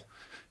you're real.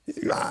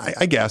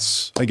 I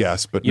guess. But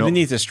you didn't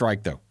need to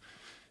strike, though.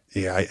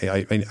 Yeah,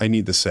 I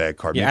need the SAG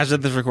card. Yeah, as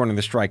of this recording,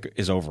 the strike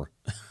is over.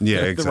 Yeah,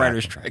 exactly. The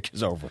writer's strike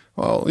is over.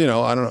 Well,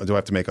 I don't know. Do I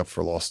have to make up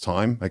for lost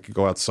time? I could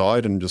go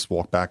outside and just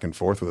walk back and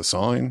forth with a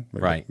sign.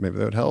 Right. Maybe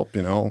that would help,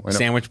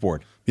 Sandwich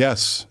board.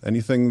 Yes.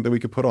 Anything that we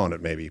could put on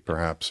it, maybe,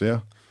 perhaps, yeah.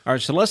 All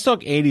right, so let's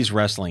talk 80s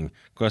wrestling,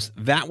 because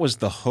that was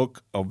the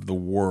hook of the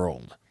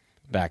world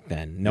back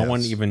then. No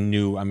one even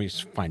knew. I mean,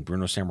 fine,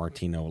 Bruno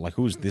Sammartino,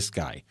 who's this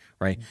guy,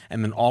 right?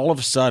 And then all of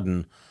a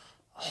sudden,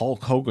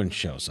 Hulk Hogan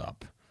shows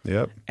up.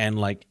 Yep. And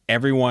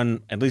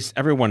everyone, at least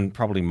everyone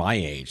probably my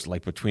age,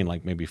 between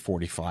maybe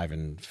 45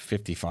 and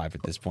 55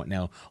 at this point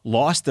now,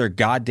 lost their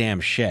goddamn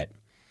shit.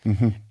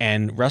 Mm-hmm.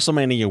 And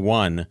WrestleMania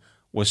 1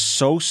 was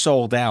so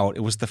sold out.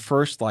 It was the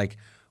first,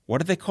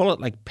 what do they call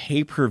it?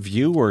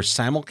 Pay-per-view or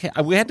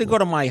simulcast? We had to go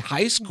to my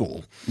high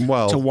school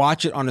to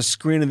watch it on a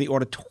screen in the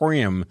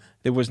auditorium.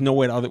 There was no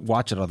way to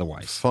watch it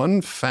otherwise.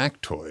 Fun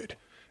factoid.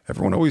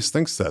 Everyone always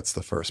thinks that's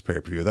the first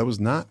pay-per-view. That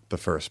was not the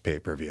first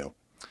pay-per-view.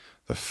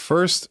 The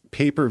first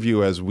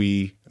pay-per-view as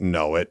we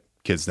know it,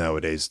 kids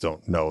nowadays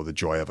don't know the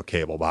joy of a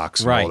cable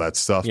box and all that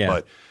stuff,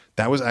 but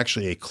that was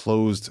actually a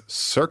closed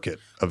circuit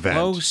event.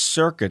 Closed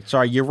circuit.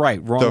 Sorry, you're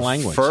right. Wrong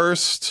language. The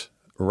first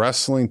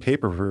wrestling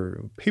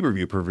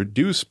pay-per-view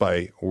produced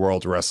by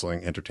World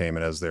Wrestling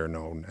Entertainment, as they're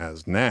known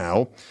as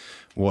now,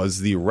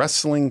 was the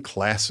Wrestling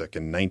Classic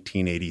in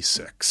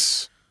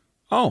 1986.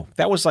 Oh,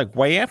 that was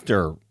way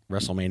after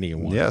WrestleMania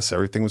 1. Yes,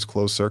 everything was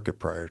closed circuit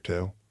prior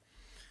to.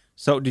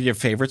 So did you have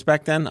favorites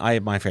back then? I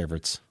had my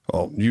favorites.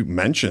 Well, you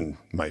mentioned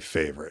my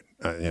favorite,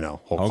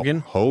 Hogan?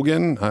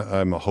 Hogan.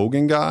 I'm a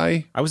Hogan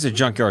guy. I was a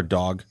Junkyard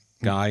Dog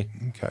guy.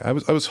 Okay. I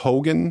was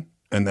Hogan,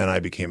 and then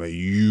I became a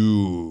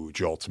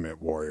huge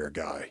Ultimate Warrior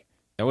guy.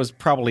 That was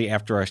probably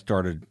after I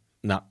started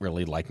not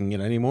really liking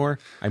it anymore.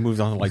 I moved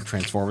on to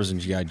Transformers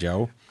and G.I.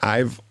 Joe.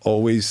 I've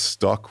always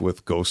stuck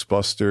with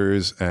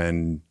Ghostbusters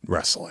and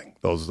wrestling.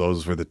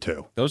 Those were the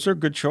two. Those are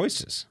good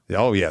choices.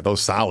 Oh, yeah.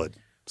 Those solid.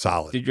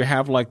 Did you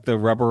have the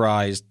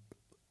rubberized,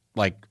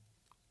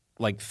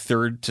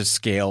 third to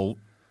scale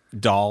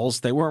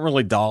dolls? They weren't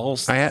really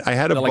dolls. I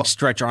had They're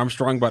Stretch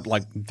Armstrong, but the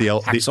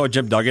Hacksaw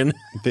Jim Duggan.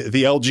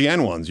 The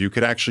LGN ones. You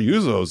could actually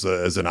use those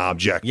as an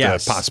object to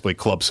possibly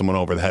club someone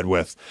over the head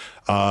with.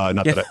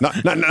 Not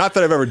that I've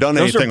ever done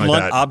those anything are like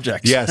blunt that.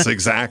 Objects. Yes,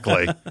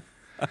 exactly.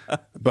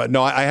 But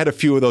no, I had a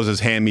few of those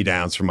as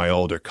hand-me-downs from my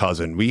older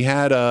cousin. We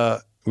had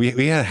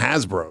We had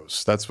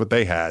Hasbros. That's what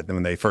they had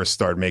when they first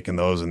started making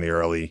those in the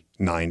early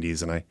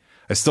 90s. And I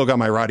still got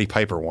my Roddy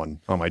Piper one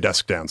on my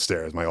desk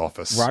downstairs, my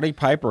office. Roddy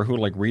Piper, who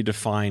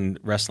redefined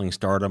wrestling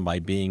stardom by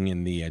being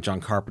in the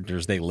John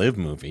Carpenter's They Live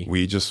movie.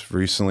 We just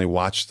recently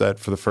watched that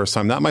for the first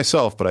time. Not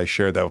myself, but I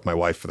shared that with my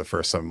wife for the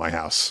first time in my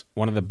house.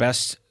 One of the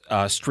best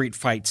street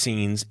fight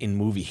scenes in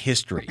movie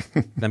history.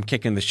 Them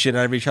kicking the shit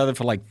out of each other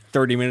for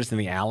 30 minutes in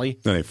the alley.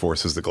 Then he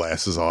forces the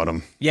glasses on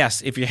him.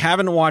 Yes, if you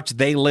haven't watched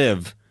They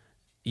Live,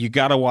 you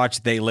got to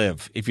watch They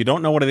Live. If you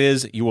don't know what it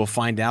is, you will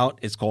find out.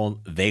 It's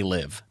called They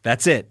Live.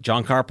 That's it.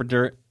 John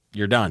Carpenter,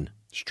 you're done.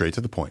 Straight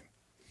to the point.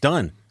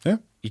 Done. Yeah.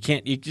 You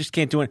just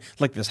can't do it.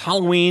 There's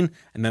Halloween,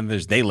 and then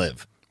there's They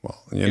Live. Well,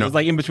 it's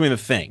in between the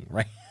thing,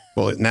 right?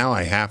 Well, now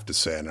I have to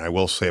say, and I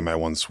will say my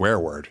one swear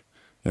word.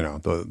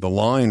 The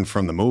line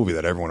from the movie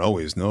that everyone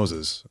always knows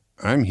is,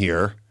 "I'm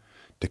here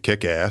to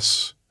kick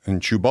ass and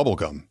chew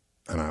bubblegum.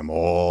 and I'm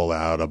all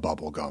out of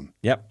bubble gum.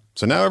 Yep.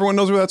 So now everyone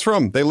knows where that's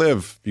from. They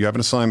live. You have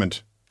an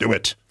assignment. Do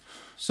it.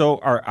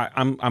 So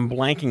I'm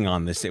blanking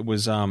on this. It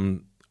was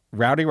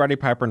Roddy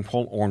Piper and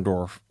Paul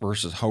Orndorff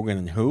versus Hogan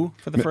and who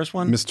for the first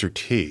one? Mr.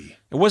 T.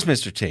 It was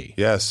Mr. T.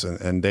 Yes,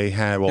 and they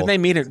had... Did they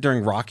meet it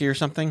during Rocky or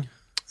something?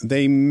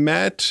 They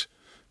met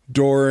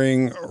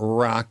during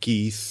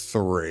Rocky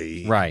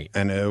 3. Right.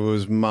 And it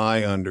was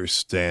my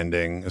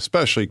understanding,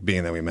 especially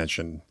being that we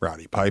mentioned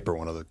Roddy Piper,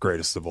 one of the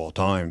greatest of all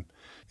time.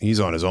 He's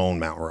on his own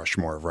Mount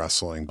Rushmore of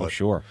wrestling. But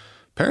sure.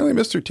 Apparently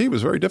Mr. T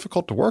was very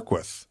difficult to work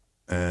with.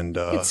 And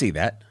I can see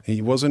that.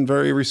 He wasn't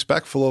very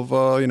respectful of,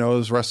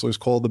 as wrestlers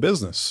call the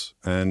business.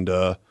 And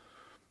I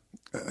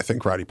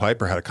think Roddy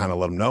Piper had to kind of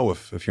let him know,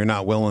 if you're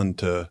not willing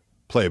to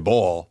play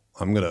ball,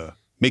 I'm going to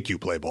make you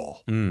play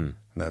ball. And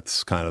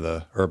that's kind of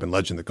the urban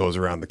legend that goes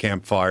around the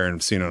campfire, and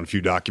I've seen it on a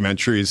few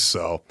documentaries.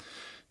 So,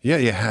 yeah,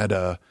 you had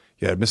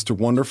Mr.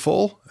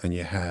 Wonderful, and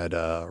you had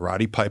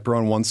Roddy Piper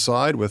on one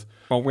side with...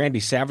 Well,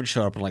 Randy Savage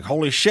showed up and like,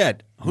 holy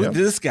shit, who's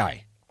this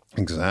guy?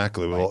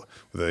 Exactly. Right.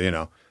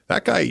 Well,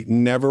 that guy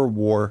never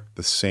wore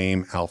the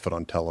same outfit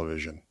on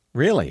television.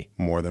 Really?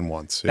 More than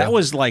once. Yeah. That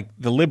was like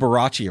the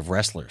Liberace of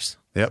wrestlers.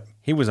 Yep.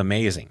 He was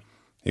amazing.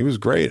 He was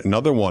great.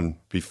 Another one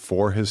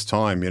before his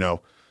time.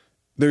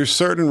 There's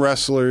certain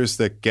wrestlers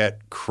that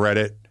get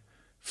credit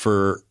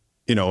for,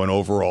 an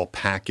overall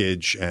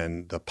package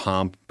and the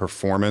pomp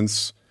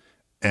performance.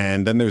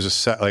 And then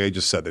there's like I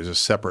just said, there's a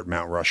separate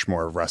Mount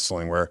Rushmore of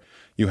wrestling where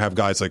you have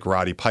guys like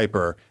Roddy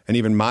Piper and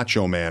even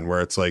Macho Man,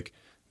 where it's like,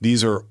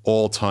 these are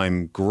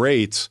all-time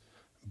greats,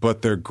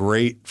 but they're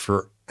great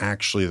for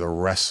actually the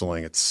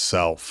wrestling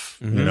itself,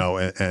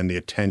 and the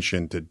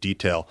attention to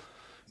detail.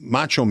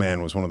 Macho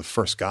Man was one of the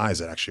first guys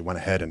that actually went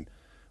ahead and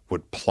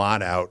would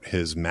plot out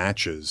his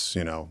matches,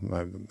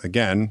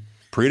 again,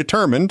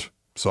 predetermined.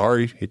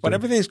 Sorry. But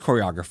everything's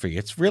choreography.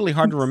 It's really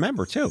hard to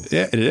remember, too.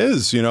 Yeah, it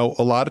is. A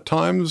lot of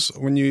times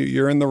when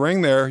you're in the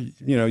ring there,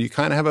 you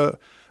kind of have a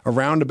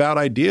roundabout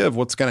idea of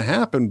what's going to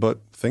happen, but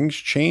things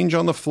change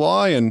on the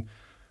fly, and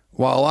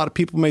while a lot of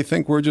people may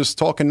think we're just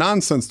talking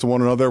nonsense to one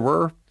another,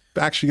 we're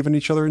actually giving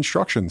each other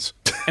instructions.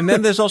 And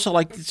then there's also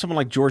like someone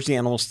like George the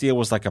Animal Steel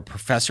was like a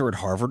professor at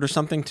Harvard or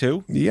something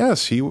too.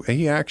 Yes, he was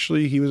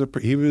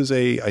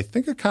I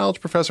think a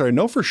college professor. I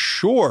know for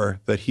sure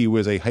that he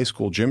was a high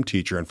school gym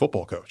teacher and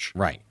football coach.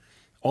 Right.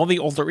 All the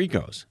alter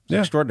egos. It's yeah.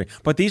 Extraordinary.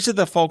 But these are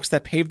the folks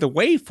that paved the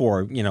way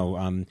for,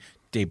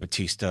 Dave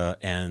Bautista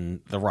and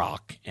The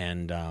Rock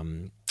and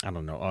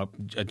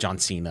John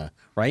Cena,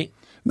 right?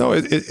 No,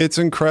 it's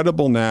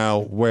incredible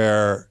now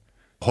where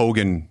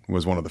Hogan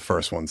was one of the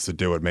first ones to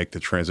do it, make the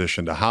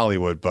transition to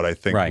Hollywood. But I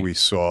think we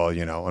saw,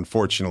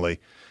 unfortunately,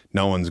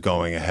 no one's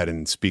going ahead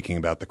and speaking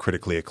about the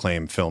critically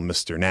acclaimed film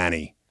Mr.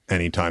 Nanny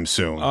anytime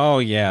soon. Oh,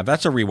 yeah.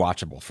 That's a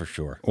rewatchable for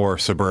sure. Or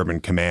Suburban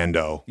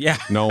Commando. Yeah.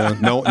 No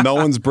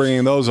one's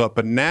bringing those up.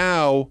 But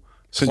now...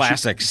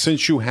 Classics.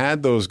 Since you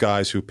had those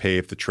guys who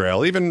paved the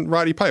trail, even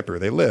Roddy Piper,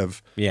 they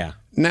live. Yeah.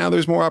 Now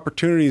there's more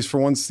opportunities for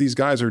once these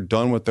guys are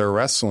done with their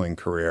wrestling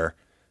career,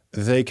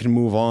 they can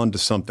move on to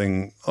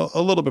something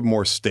a little bit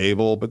more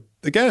stable, but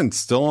again,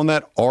 still on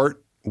that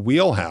art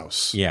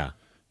wheelhouse. Yeah.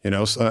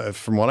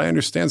 From what I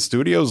understand,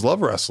 studios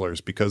love wrestlers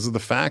because of the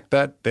fact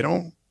that they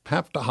don't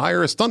have to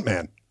hire a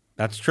stuntman.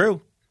 That's true.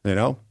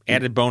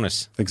 Added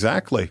bonus.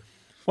 Exactly.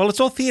 Well,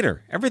 it's all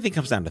theater. Everything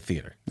comes down to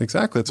theater.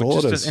 Exactly. That's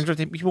all it is.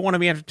 People want to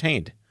be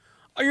entertained.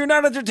 Oh, you're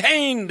not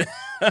entertained.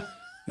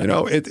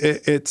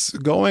 It's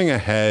going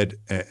ahead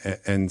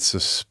and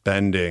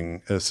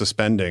suspending,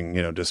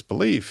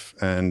 disbelief.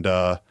 And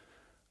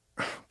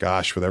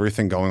gosh, with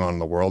everything going on in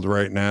the world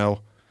right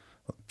now,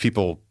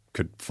 people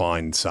could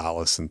find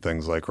solace in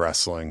things like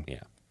wrestling.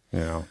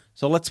 Yeah.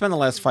 So let's spend the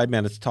last 5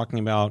 minutes talking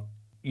about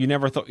you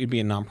never thought you'd be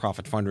a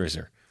nonprofit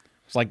fundraiser.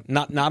 It's like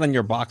not in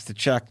your box to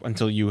check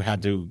until you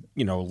had to,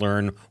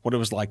 learn what it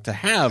was like to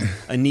have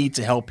a need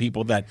to help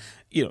people that,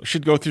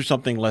 should go through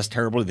something less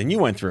terrible than you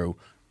went through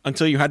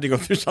until you had to go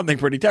through something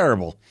pretty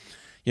terrible.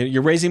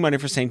 You're raising money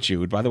for St.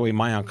 Jude. By the way,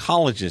 my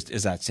oncologist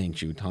is at St.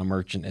 Jude. Tom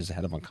Merchant is the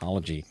head of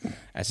oncology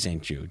at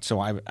St. Jude.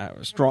 So I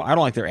don't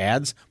like their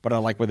ads, but I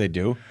like what they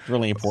do. It's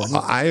really important.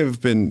 I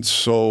have been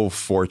so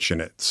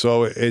fortunate.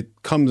 So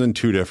it comes in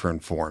two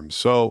different forms.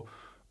 So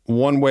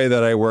one way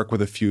that I work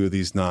with a few of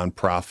these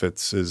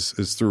nonprofits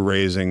is through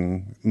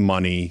raising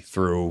money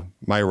through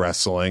my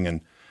wrestling.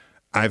 And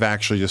I've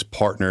actually just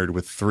partnered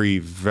with three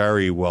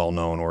very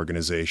well-known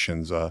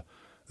organizations. The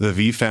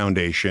V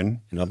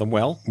Foundation. You know them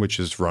well? Which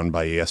is run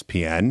by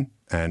ESPN.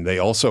 And they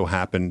also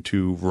happen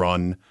to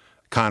run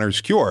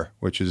Connor's Cure,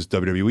 which is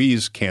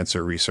WWE's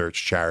cancer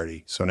research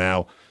charity. So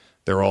now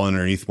they're all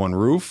underneath one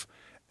roof.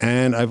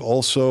 And I've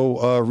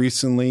also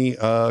recently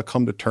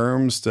come to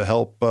terms to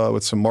help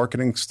with some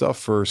marketing stuff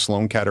for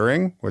Sloan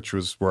Kettering, which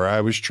was where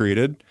I was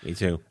treated. Me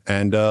too.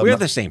 And we're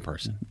the same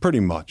person. Pretty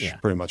much.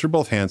 Pretty much. We're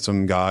both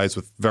handsome guys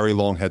with very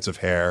long heads of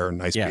hair and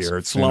nice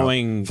beards.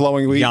 Flowing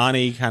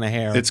Yanni kind of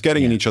hair. It's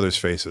getting in each other's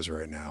faces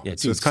right now. Yeah,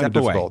 it's kind of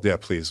difficult. Yeah,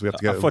 please. We have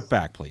to get a foot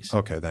back, please.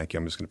 Okay, thank you.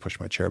 I'm just going to push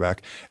my chair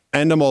back.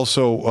 And I'm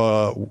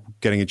also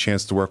getting a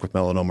chance to work with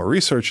Melanoma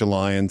Research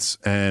Alliance,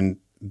 and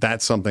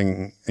that's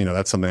something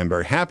I'm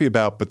very happy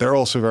about, but they're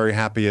also very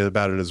happy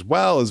about it as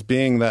well, as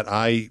being that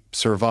I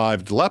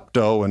survived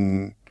lepto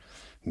and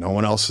no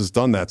one else has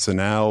done that. So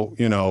now,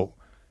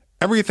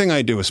 everything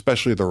I do,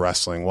 especially the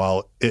wrestling,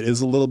 while it is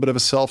a little bit of a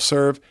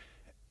self-serve,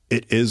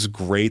 it is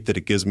great that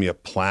it gives me a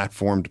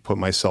platform to put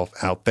myself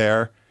out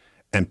there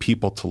and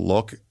people to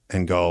look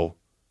and go,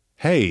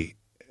 hey,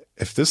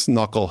 if this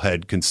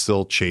knucklehead can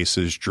still chase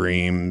his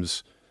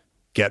dreams,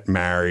 get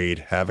married,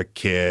 have a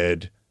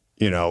kid,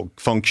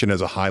 function as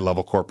a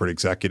high-level corporate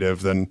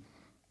executive, then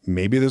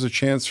maybe there's a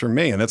chance for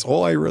me. And that's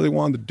all I really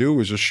wanted to do,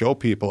 was just show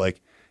people, like,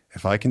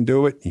 if I can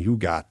do it, you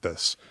got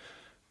this.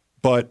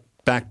 But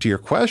back to your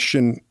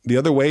question, the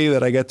other way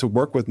that I get to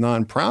work with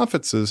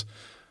nonprofits is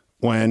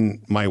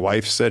when my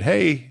wife said,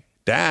 hey,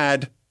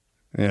 Dad,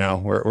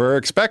 we're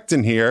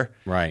expecting here.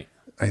 Right.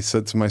 I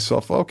said to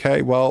myself,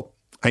 okay, well,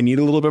 I need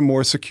a little bit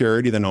more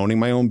security than owning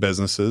my own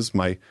businesses.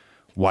 My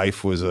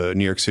wife was a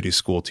New York City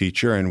school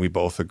teacher, and we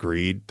both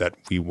agreed that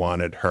we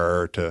wanted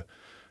her to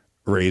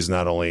raise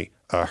not only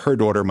her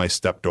daughter, my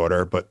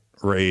stepdaughter, but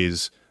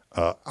raise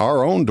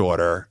our own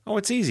daughter. Oh,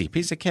 it's easy.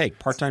 Piece of cake.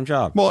 Part-time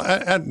job. Well,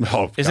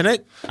 isn't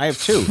it? I have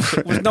two.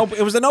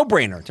 It was a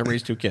no-brainer to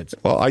raise two kids.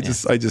 Well, I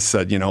just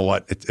said, you know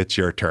what? It's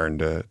your turn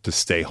to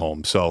stay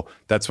home. So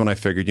that's when I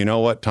figured, you know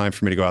what? Time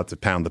for me to go out to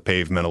pound the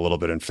pavement a little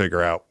bit and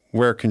figure out,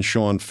 where can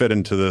Sean fit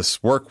into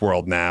this work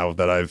world now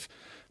that I've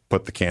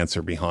put the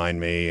cancer behind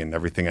me and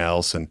everything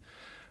else. And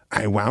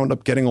I wound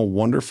up getting a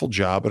wonderful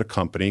job at a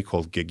company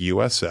called Gig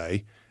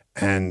USA,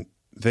 and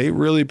they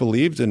really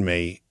believed in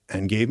me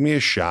and gave me a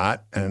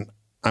shot, and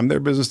I'm their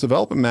business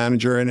development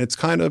manager. And it's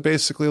kind of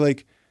basically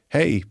like,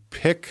 hey,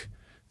 pick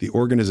the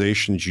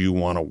organizations you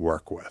want to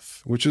work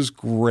with, which is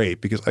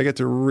great because I get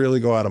to really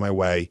go out of my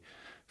way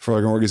for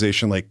an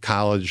organization like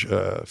College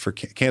for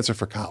Cancer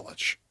for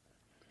College.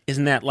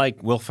 Isn't that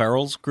like Will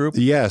Ferrell's group?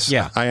 Yes.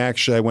 Yeah.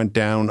 I went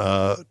down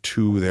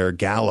to their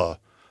gala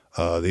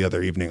the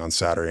other evening on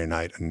Saturday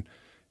night. And,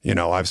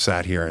 I've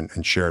sat here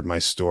and shared my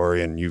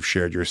story, and you've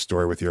shared your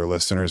story with your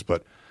listeners.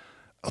 But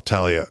I'll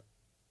tell you,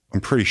 I'm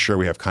pretty sure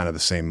we have kind of the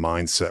same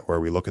mindset where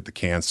we look at the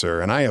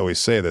cancer. And I always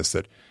say this,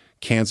 that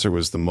cancer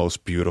was the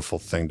most beautiful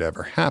thing to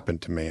ever happen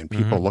to me. And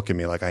people look at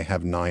me like I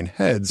have 9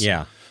 heads.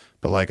 Yeah.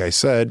 But like I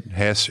said,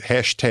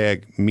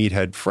 hashtag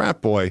meathead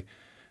frat boy,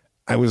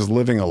 I was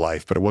living a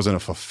life, but it wasn't a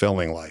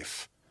fulfilling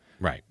life.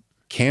 Right.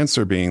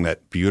 Cancer, being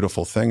that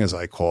beautiful thing, as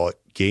I call it,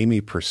 gave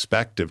me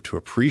perspective to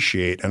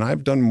appreciate. And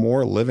I've done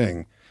more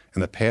living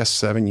in the past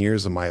 7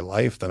 years of my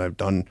life than I've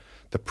done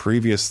the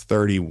previous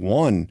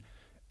 31.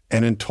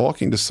 And in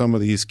talking to some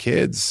of these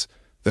kids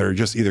that are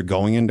just either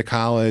going into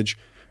college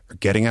or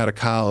getting out of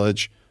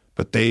college,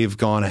 but they've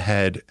gone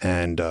ahead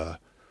and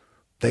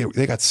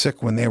they got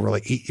sick when they were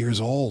like 8 years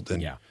old.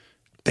 And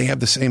they have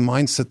the same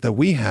mindset that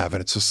we have.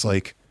 And it's just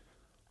like,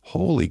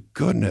 holy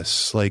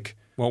goodness! Like,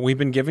 well, we've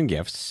been given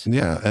gifts.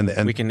 Yeah,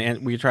 and we can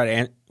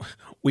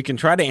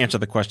try to answer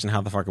the question,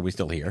 how the fuck are we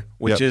still here?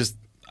 Which is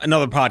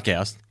another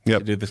podcast. To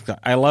do this.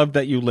 I love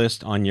that you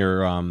list on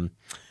your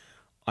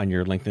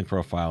LinkedIn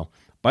profile,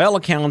 by all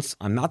accounts,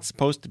 I'm not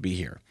supposed to be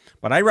here,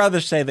 but I'd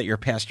rather say that you're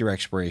past your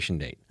expiration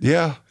date.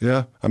 Yeah,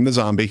 I'm the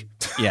zombie.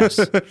 Yes.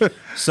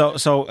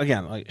 So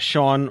again, like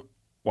Sean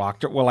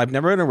Wachter. Well, I've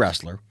never been a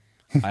wrestler.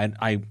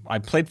 I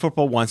played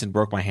football once and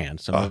broke my hand,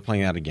 so I'm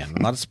playing that again.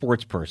 I'm not a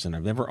sports person.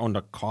 I've never owned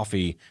a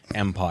coffee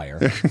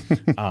empire.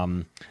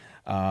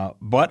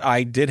 But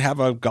I did have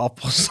a golf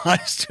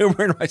ball-sized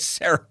tumor in my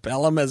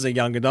cerebellum as a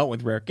young adult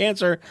with rare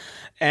cancer,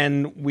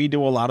 and we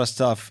do a lot of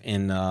stuff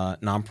in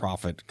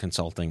nonprofit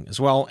consulting as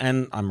well,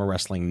 and I'm a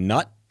wrestling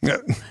nut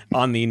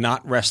on the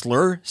not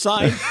wrestler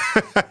side.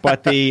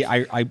 But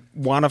I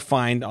want to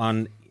find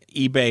on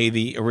eBay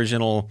the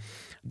original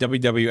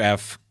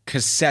WWF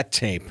cassette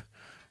tape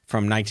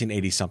from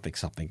 1980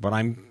 something. But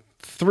I'm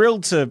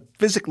thrilled to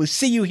physically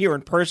see you here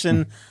in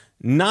person.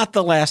 Not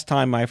the last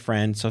time, my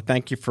friend. So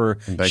thank you for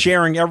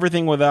sharing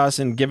everything with us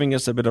and giving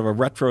us a bit of a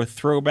retro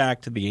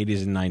throwback to the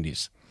 80s and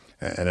 90s.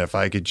 And if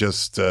I could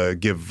just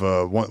give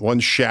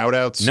one shout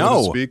out,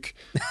 so to speak.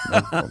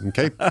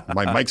 Okay,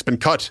 my mic's been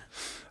cut.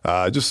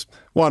 Just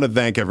want to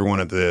thank everyone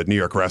at the New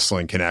York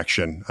Wrestling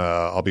Connection.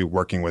 I'll be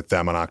working with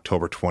them on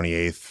October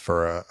 28th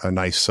for a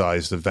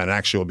nice-sized event.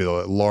 Actually, it will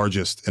be the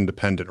largest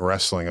independent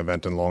wrestling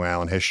event in Long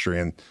Island history,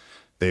 and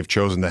they've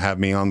chosen to have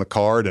me on the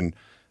card. And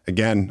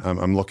again,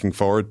 I'm looking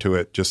forward to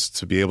it, just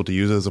to be able to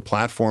use it as a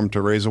platform to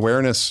raise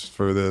awareness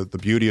for the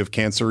beauty of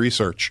cancer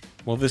research.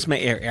 Well, this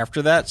may air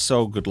after that,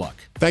 so good luck.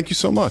 Thank you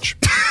so much.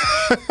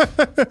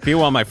 Be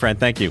well, my friend.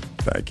 Thank you.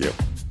 Thank you.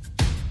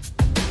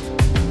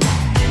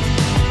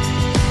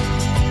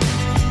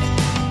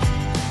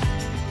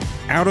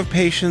 Out of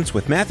Patience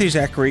with Matthew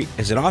Zachary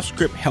is an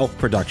Off-Script Health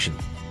production.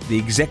 The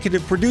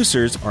executive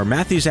producers are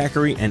Matthew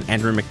Zachary and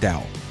Andrew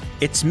McDowell.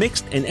 It's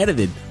mixed and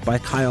edited by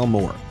Kyle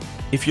Moore.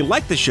 If you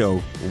like the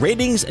show,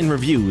 ratings and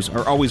reviews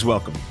are always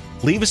welcome.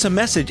 Leave us a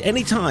message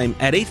anytime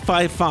at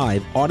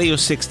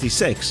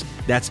 855-AUDIO-66.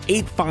 That's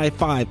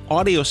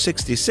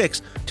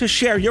 855-AUDIO-66 to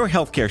share your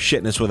healthcare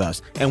shitness with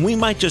us, and we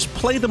might just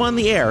play them on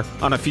the air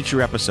on a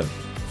future episode.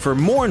 For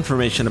more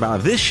information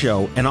about this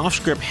show and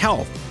Off-Script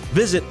Health,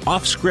 visit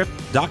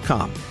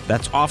offscript.com.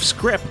 That's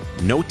offscript,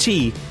 no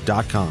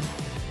T.com.